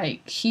felt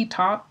like he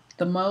talked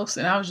the most,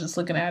 and I was just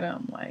looking at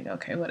him like,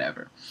 okay,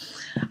 whatever.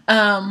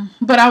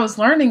 But I was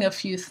learning a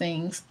few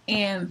things.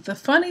 And the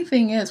funny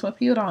thing is, what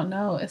people don't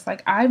know, it's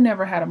like I've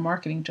never had a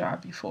marketing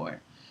job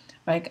before.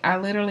 Like, I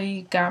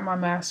literally got my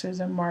master's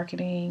in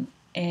marketing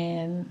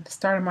and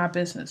started my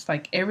business.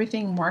 Like,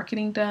 everything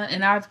marketing done.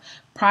 And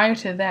prior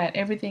to that,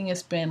 everything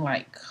has been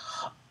like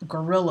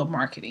guerrilla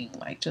marketing,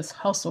 like just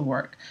hustle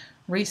work,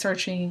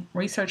 researching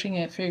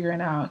it,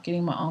 figuring out,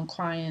 getting my own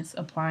clients,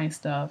 applying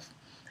stuff,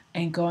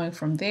 and going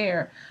from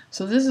there.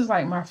 So this is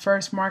like my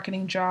first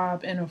marketing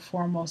job in a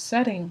formal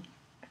setting.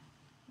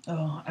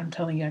 Oh, I'm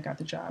telling you, I got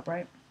the job,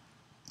 right?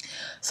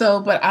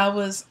 So, but I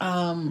was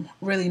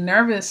really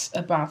nervous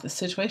about the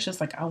situation. It's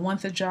like, I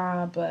want the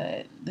job,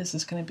 but this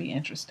is going to be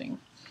interesting.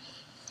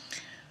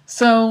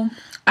 So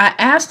I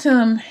asked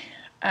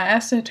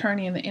the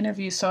attorney in the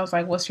interview, so I was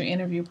like, what's your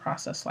interview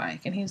process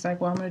like? And he's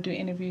like, well, I'm going to do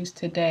interviews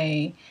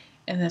today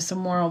and then some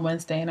more on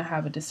Wednesday, and I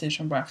have a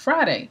decision by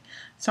Friday.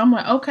 So I'm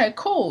like, okay,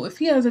 cool. If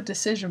he has a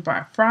decision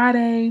by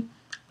Friday,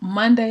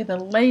 Monday the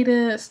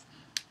latest,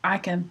 I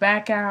can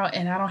back out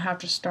and I don't have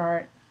to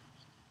start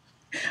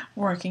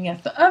working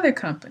at the other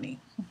company.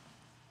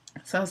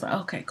 So I was like,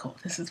 okay, cool.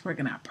 This is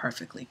working out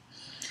perfectly.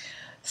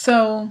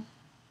 So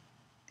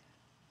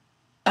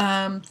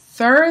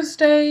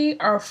Thursday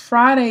or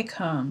Friday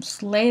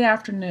comes, late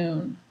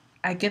afternoon,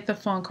 I get the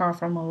phone call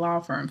from a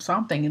law firm. So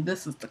I'm thinking,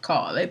 this is the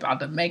call. They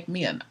about to make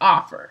me an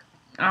offer.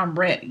 I'm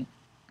ready.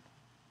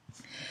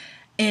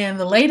 And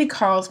the lady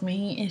calls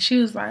me and she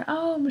was like,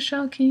 oh,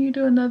 Michelle, can you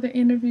do another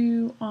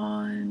interview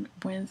on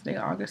Wednesday,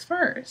 August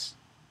 1st?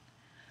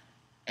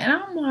 And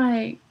I'm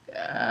like,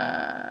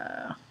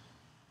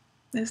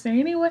 is there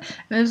any way?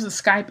 And this was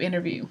a Skype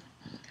interview.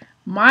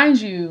 Mind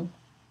you,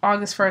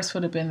 August 1st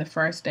would have been the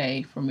first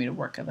day for me to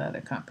work at the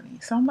other company.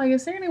 So I'm like,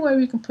 is there any way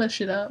we can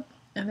push it up?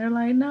 And they're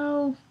like,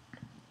 no.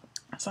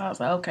 So I was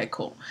like, okay,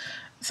 cool.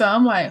 So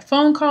I'm like,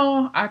 phone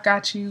call, I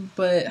got you,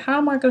 but how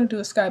am I going to do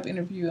a Skype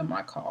interview in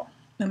my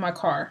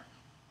car?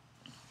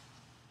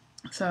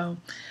 So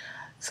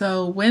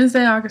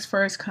Wednesday, August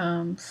 1st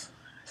comes,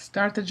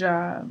 start the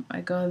job.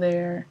 I go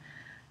there.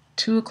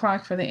 2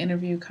 o'clock for the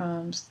interview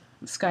comes,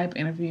 the Skype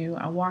interview.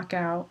 I walk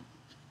out.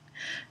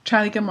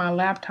 trying to get my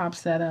laptop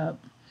set up.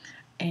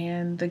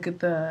 And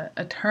the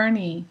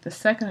attorney, the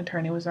second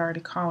attorney, was already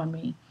calling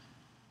me.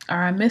 Or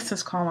I missed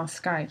his call on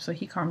Skype, so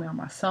he called me on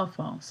my cell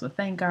phone. So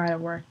thank God it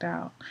worked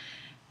out.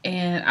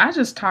 And I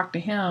just talked to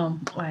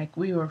him like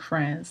we were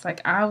friends.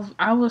 Like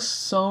I was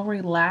so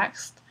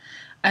relaxed.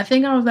 I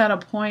think I was at a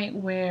point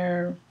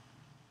where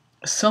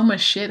so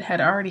much shit had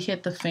already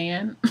hit the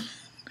fan.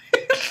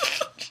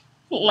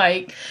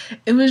 Like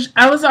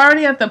I was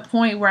already at the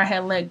point where I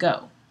had let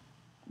go.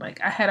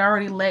 Like I had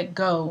already let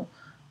go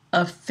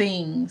of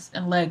things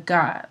and let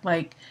God.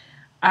 Like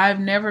I've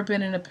never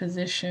been in a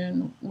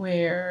position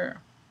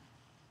where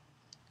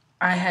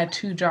I had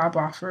two job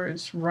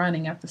offers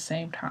running at the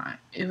same time.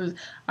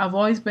 I've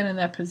always been in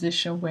that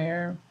position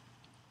where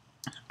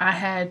I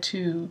had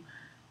to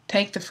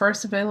take the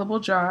first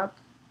available job,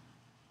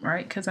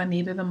 right? Because I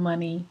needed the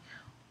money,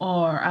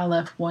 or I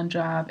left one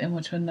job and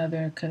went to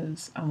another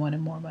because I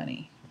wanted more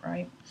money,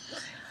 right?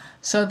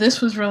 So this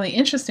was really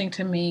interesting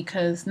to me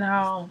because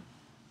now,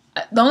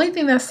 the only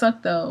thing that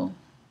sucked though,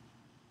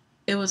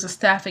 it was a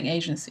staffing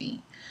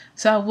agency.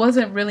 So I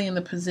wasn't really in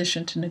the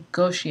position to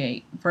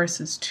negotiate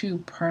versus two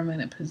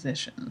permanent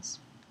positions.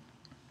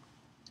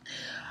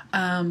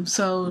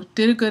 So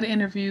did a good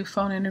interview,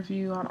 phone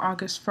interview on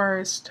August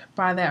 1st.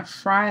 By that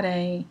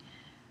Friday,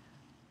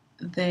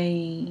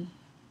 they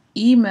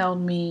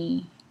emailed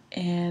me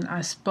and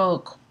I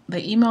spoke.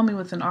 They emailed me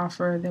with an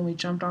offer, then we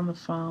jumped on the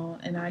phone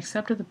and I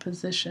accepted the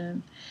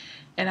position.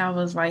 And I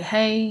was like,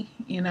 hey,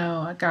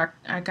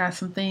 I got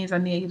some things I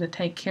need you to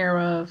take care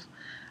of.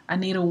 I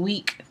need a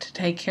week to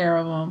take care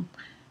of them.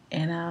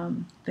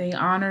 And they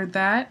honored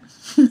that.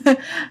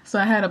 So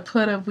I had to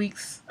put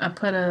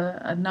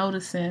a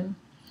notice in.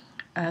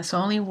 So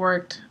I only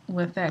worked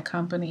with that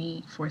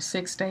company for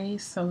 6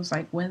 days. So it was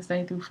like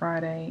Wednesday through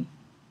Friday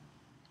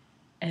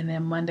and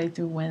then Monday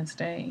through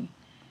Wednesday.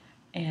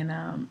 And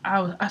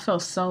I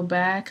felt so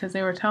bad because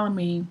they were telling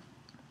me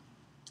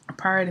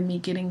prior to me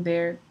getting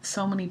there,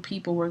 so many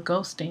people were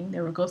ghosting.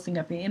 They were ghosting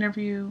at the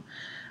interview.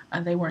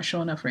 They weren't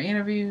showing up for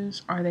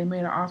interviews, or they made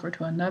an offer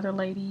to another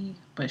lady,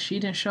 but she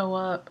didn't show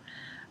up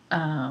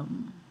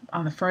on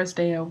the first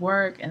day of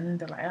work. And then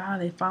they're like, oh,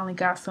 they finally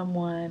got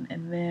someone.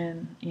 And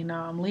then,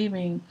 I'm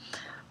leaving.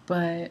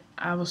 But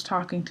I was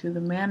talking to the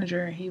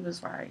manager, and he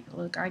was like,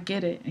 look, I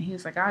get it. And he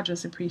was like, I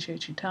just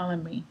appreciate you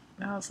telling me.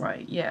 And I was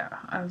like, yeah.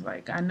 I was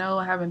like, I know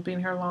I haven't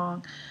been here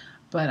long,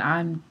 but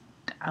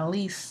at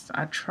least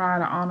I try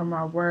to honor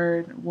my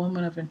word.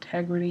 Woman of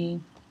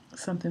integrity,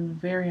 something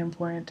very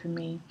important to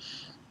me.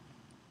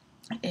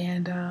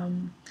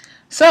 And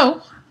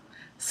so,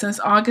 since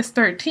August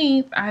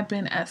 13th, I've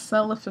been at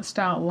Sutliff &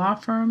 Stout Law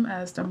Firm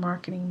as the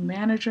marketing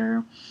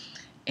manager.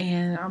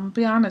 And I'm going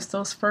to be honest,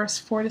 those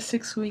first 4 to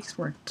 6 weeks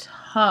were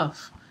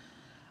tough.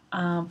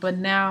 But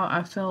now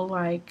I feel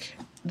like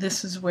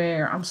this is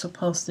where I'm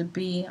supposed to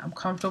be. I'm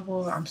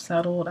comfortable, I'm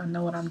settled, I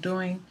know what I'm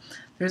doing.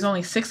 There's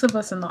only 6 of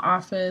us in the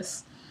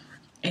office.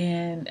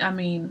 And I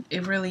mean,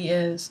 it really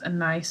is a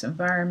nice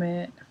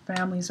environment.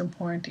 Family's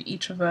important to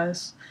each of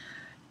us.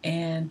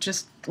 And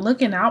just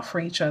looking out for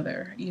each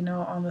other,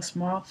 on the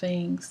small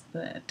things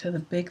to the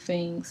big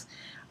things.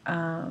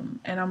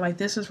 And I'm like,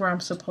 this is where I'm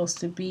supposed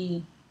to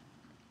be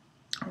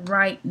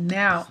right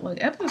now.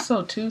 Look,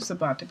 episode 2 is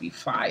about to be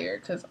fire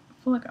because I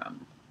feel like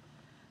I'm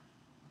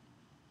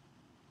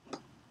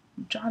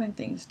jotting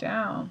things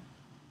down.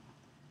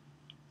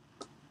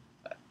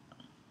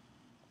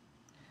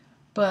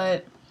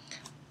 But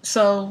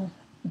so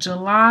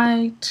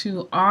July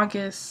to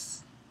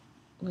August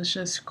was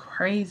just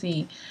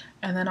crazy.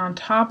 And then on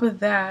top of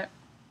that,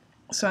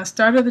 so I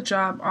started the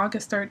job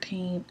August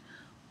 13th.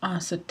 On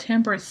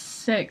September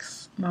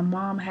 6th, my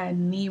mom had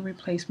knee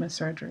replacement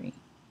surgery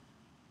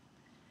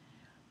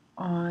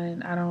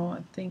on, I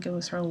don't think it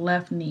was her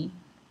left knee.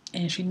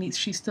 And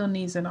she still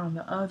needs it on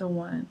the other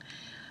one.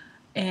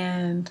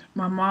 And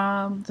my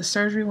mom, the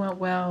surgery went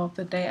well.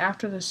 The day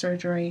after the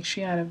surgery,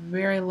 she had a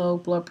very low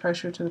blood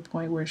pressure to the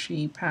point where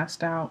she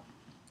passed out.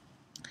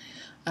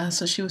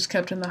 So she was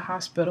kept in the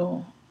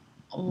hospital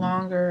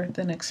longer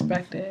than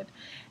expected.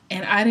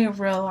 And I didn't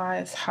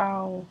realize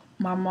how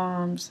my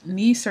mom's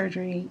knee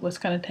surgery was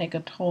going to take a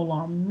toll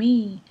on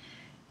me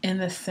in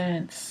the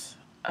sense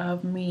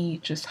of me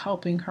just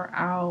helping her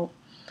out.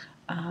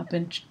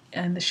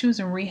 And she was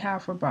in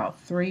rehab for about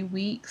 3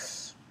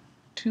 weeks,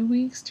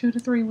 2 to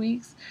 3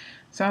 weeks.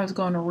 So I was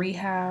going to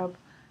rehab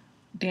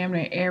damn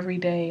near every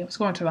day. I was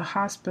going to the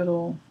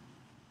hospital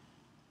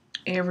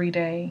every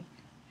day.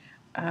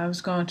 I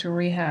was going to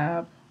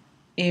rehab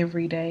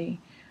every day.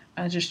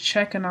 Just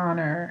checking on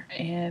her.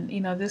 And,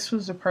 this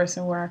was a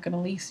person where I could at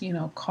least,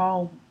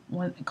 call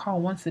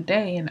once a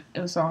day, and it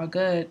was all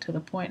good to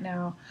the point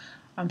now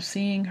I'm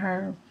seeing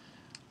her.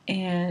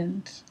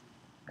 And,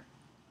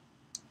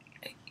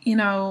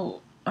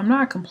 I'm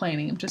not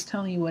complaining. I'm just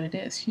telling you what it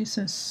is.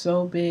 Houston's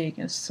so big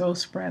and so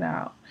spread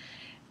out.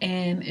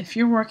 And if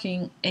you're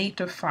working 8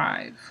 to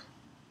 5,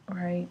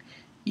 right,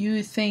 you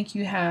would think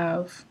you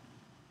have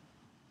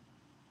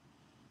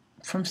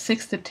from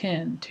 6 to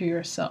 10 to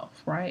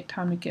yourself, right?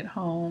 Time to get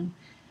home,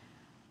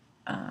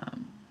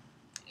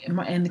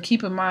 And to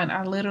keep in mind,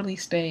 I literally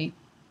stay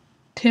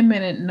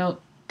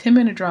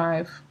 10-minute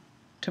drive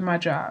to my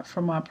job.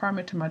 From my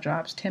apartment to my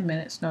job is 10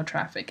 minutes, no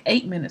traffic.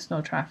 8 minutes,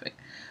 no traffic,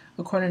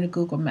 according to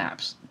Google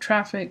Maps.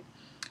 Traffic,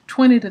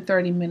 20 to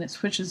 30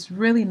 minutes, which is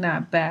really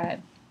not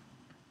bad.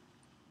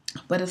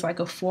 But it's like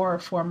a 4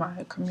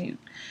 mile commute.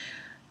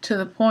 To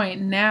the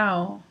point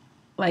now,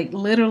 like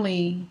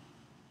literally,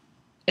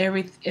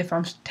 if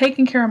I'm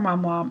taking care of my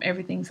mom,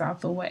 everything's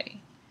out the way.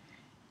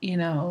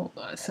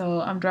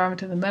 So I'm driving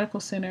to the medical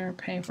center,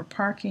 paying for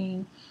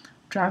parking,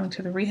 driving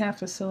to the rehab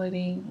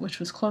facility, which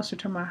was closer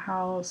to my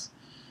house.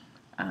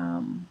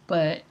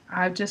 But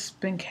I've just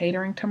been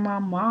catering to my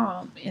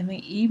mom in the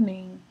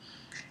evening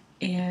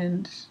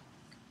and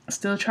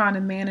still trying to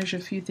manage a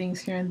few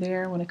things here and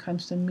there when it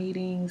comes to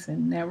meetings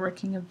and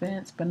networking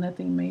events, but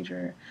nothing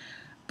major.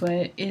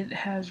 But it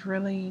has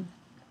really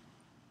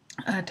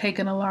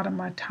taken a lot of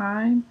my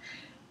time.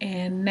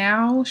 And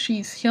now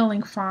she's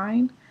healing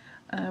fine.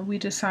 We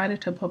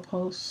decided to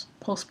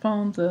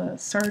postpone the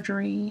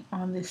surgery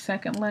on the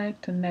second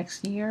leg to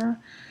next year.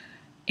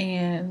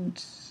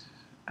 And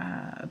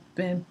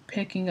been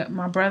picking up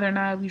my brother and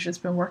I. We've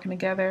just been working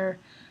together,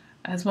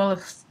 as well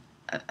as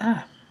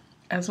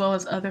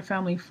other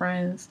family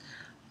friends.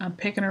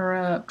 Picking her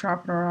up,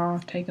 dropping her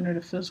off, taking her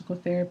to physical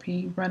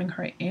therapy, running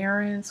her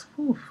errands.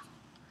 Whew.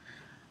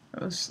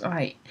 It was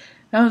like,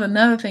 that was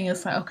another thing.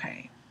 It's like,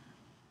 okay,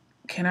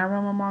 can I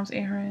run my mom's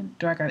errand?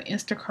 Do I got to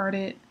Instacart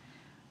it?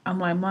 I'm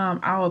like, Mom,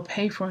 I will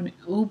pay for an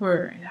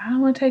Uber. I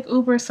don't want to take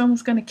Uber.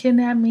 Someone's going to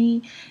kidnap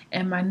me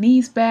and my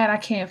knee's bad. I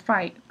can't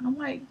fight. I'm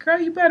like, girl,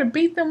 you better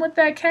beat them with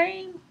that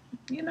cane.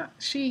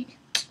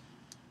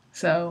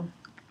 So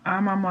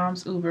I'm my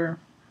mom's Uber.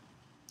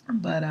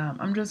 But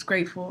I'm just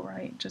grateful,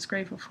 right? Just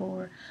grateful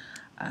for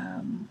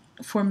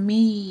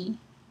me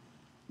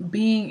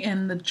being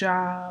in the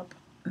job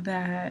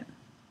that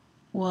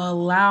will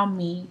allow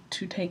me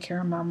to take care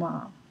of my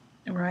mom,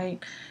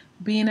 right?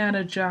 Being at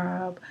a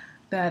job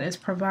that is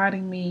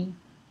providing me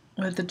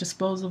with the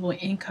disposable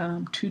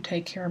income to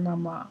take care of my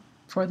mom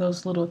for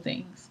those little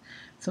things.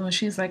 So when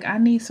she's like, I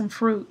need some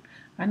fruit,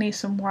 I need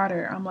some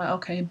water, I'm like,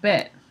 okay,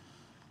 bet.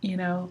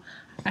 I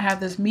have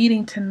this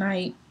meeting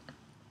tonight,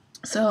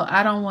 so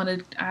I don't want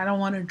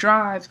to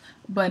drive,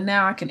 but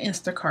now I can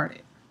Instacart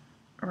it,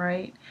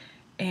 right?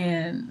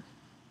 And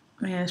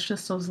man, it's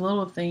just those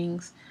little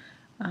things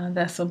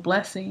that's a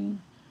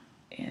blessing.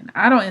 And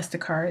I don't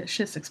Instacart it;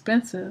 shit's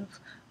expensive.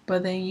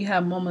 But then you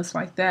have moments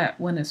like that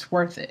when it's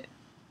worth it,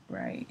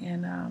 right?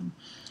 And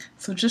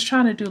so just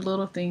trying to do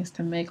little things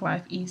to make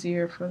life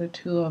easier for the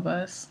two of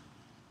us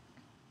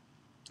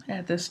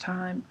at this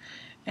time.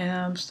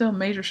 And still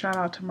major shout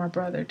out to my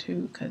brother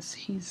too, because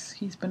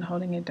he's been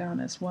holding it down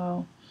as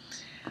well.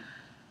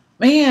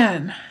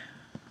 Man,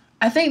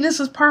 I think this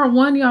is part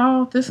one,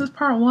 y'all. This is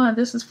part one.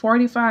 This is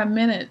 45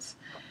 minutes.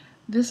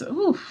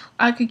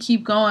 I could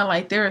keep going.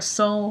 Like there is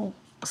so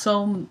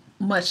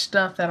much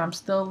stuff that I'm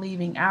still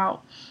leaving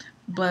out,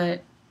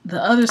 but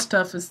the other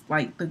stuff is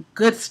like the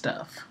good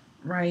stuff,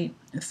 right?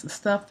 It's the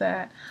stuff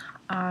that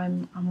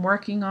I'm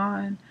working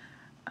on.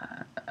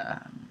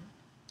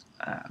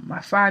 My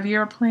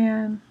 5-year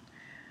plan,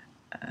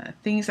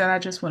 things that I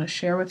just want to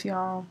share with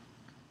y'all.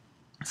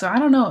 So I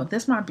don't know.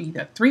 This might be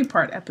the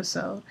 3-part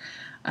episode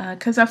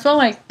because I feel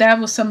like that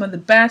was some of the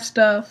bad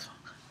stuff.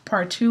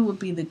 Part 2 would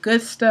be the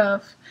good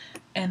stuff.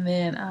 And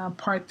then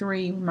part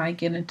 3, we might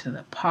get into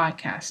the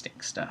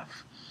podcasting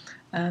stuff,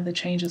 the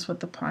changes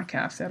with the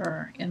podcast that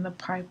are in the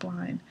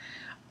pipeline.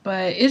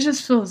 But it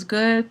just feels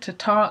good to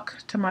talk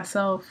to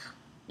myself,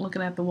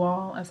 looking at the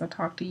wall as I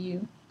talk to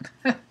you.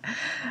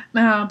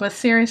 No, but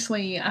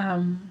seriously,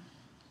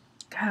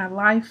 God,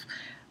 life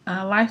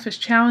is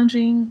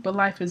challenging, but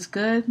life is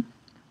good.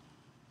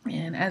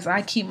 And as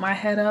I keep my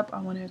head up,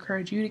 I want to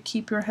encourage you to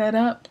keep your head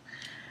up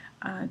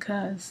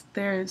because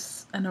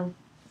there's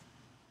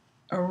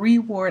a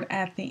reward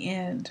at the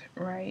end,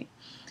 right?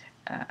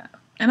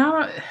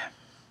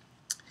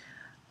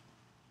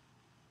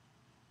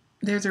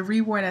 There's a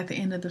reward at the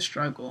end of the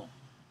struggle,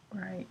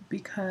 right?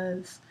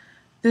 Because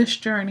this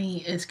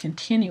journey is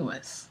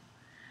continuous.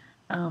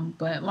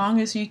 But long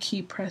as you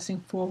keep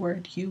pressing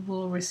forward, you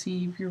will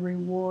receive your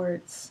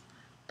rewards,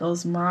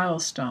 those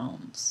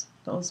milestones,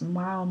 those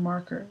mile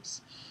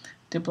markers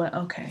to be like,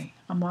 okay,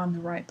 I'm on the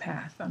right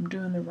path. I'm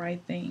doing the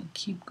right thing.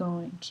 Keep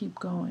going, keep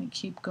going,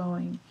 keep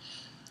going.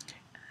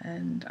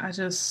 And I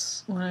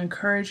just want to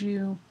encourage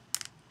you.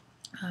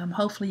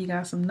 Hopefully you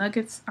got some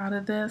nuggets out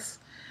of this.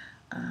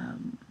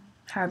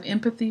 Have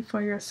empathy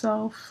for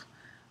yourself.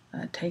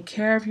 Take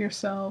care of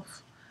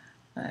yourself.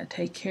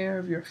 Take care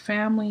of your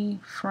family,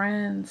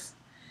 friends,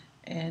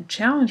 and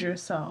challenge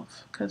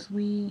yourself because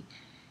we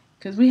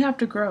have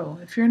to grow.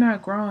 If you're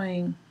not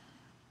growing,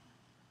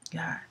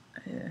 God,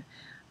 I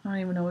don't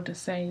even know what to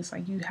say. It's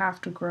like you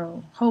have to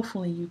grow.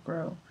 Hopefully you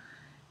grow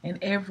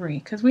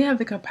because we have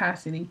the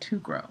capacity to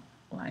grow.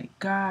 Like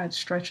God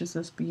stretches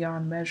us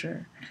beyond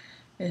measure.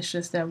 It's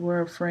just that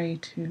we're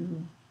afraid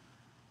to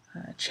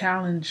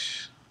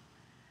challenge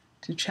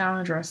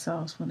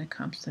ourselves when it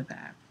comes to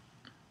that.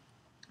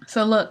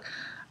 So look,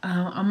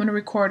 I'm going to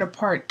record a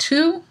part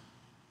 2,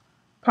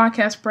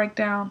 podcast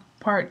breakdown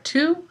part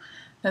 2.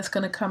 That's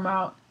going to come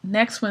out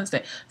next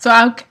Wednesday. So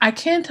I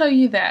can tell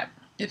you that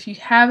if you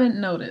haven't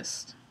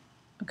noticed,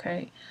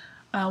 okay,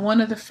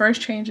 one of the first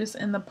changes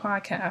in the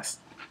podcast,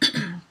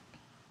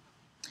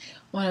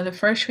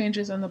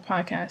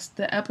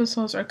 the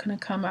episodes are going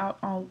to come out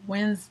on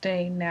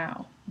Wednesday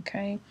now,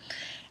 okay?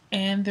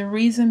 And the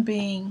reason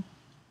being,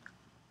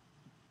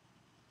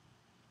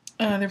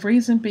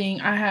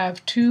 I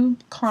have 2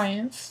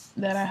 clients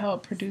that I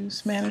help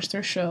manage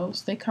their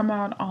shows. They come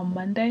out on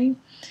Monday,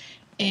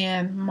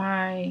 and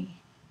my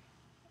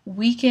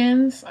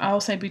weekends, I'll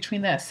say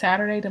between that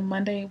Saturday to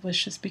Monday,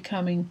 was just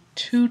becoming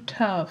too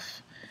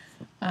tough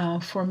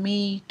for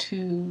me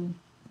to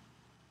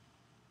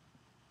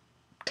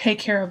take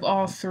care of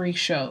all 3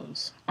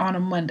 shows on a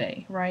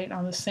Monday, right,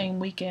 on the same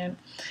weekend.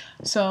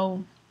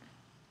 So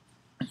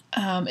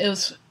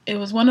it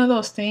was one of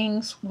those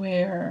things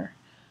where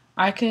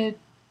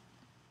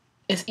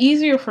it's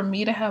easier for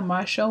me to have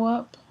my show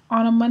up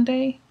on a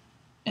Monday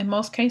in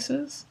most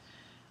cases,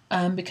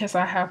 because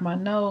I have my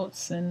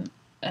notes and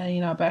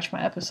I batch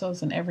my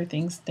episodes and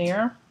everything's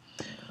there.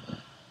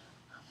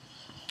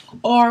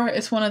 Or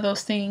it's one of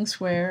those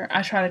things where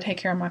I try to take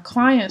care of my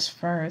clients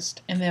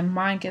first and then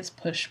mine gets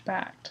pushed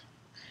back.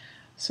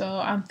 So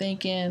I'm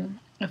thinking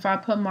if I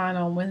put mine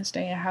on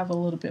Wednesday, I have a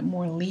little bit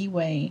more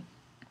leeway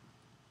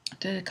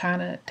to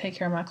kind of take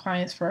care of my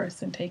clients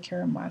first and take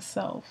care of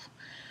myself.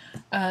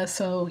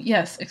 So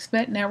yes,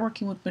 expect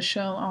Networking with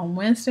Michelle on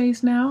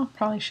Wednesdays now.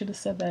 Probably should have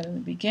said that in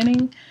the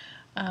beginning,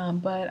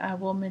 but I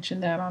will mention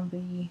that on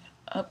the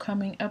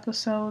upcoming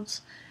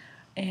episodes.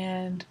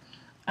 And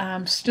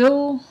I'm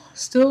still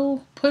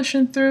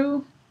pushing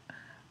through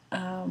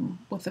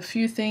with a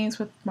few things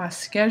with my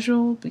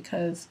schedule,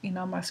 because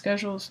my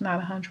schedule is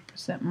not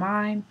 100%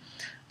 mine.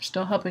 I'm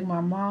still helping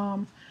my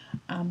mom,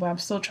 but I'm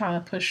still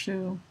trying to push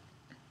through.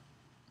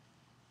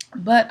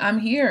 But I'm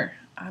here.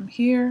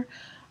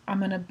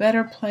 I'm in a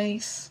better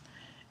place,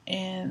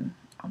 and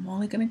I'm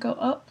only going to go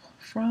up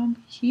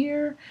from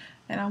here,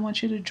 and I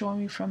want you to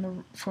join me for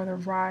the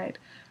ride.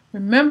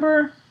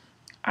 Remember,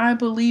 I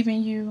believe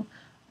in you.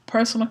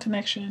 Personal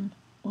connection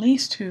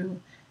leads to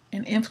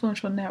an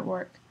influential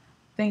network.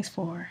 Thanks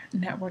for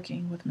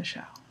networking with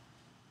Michelle.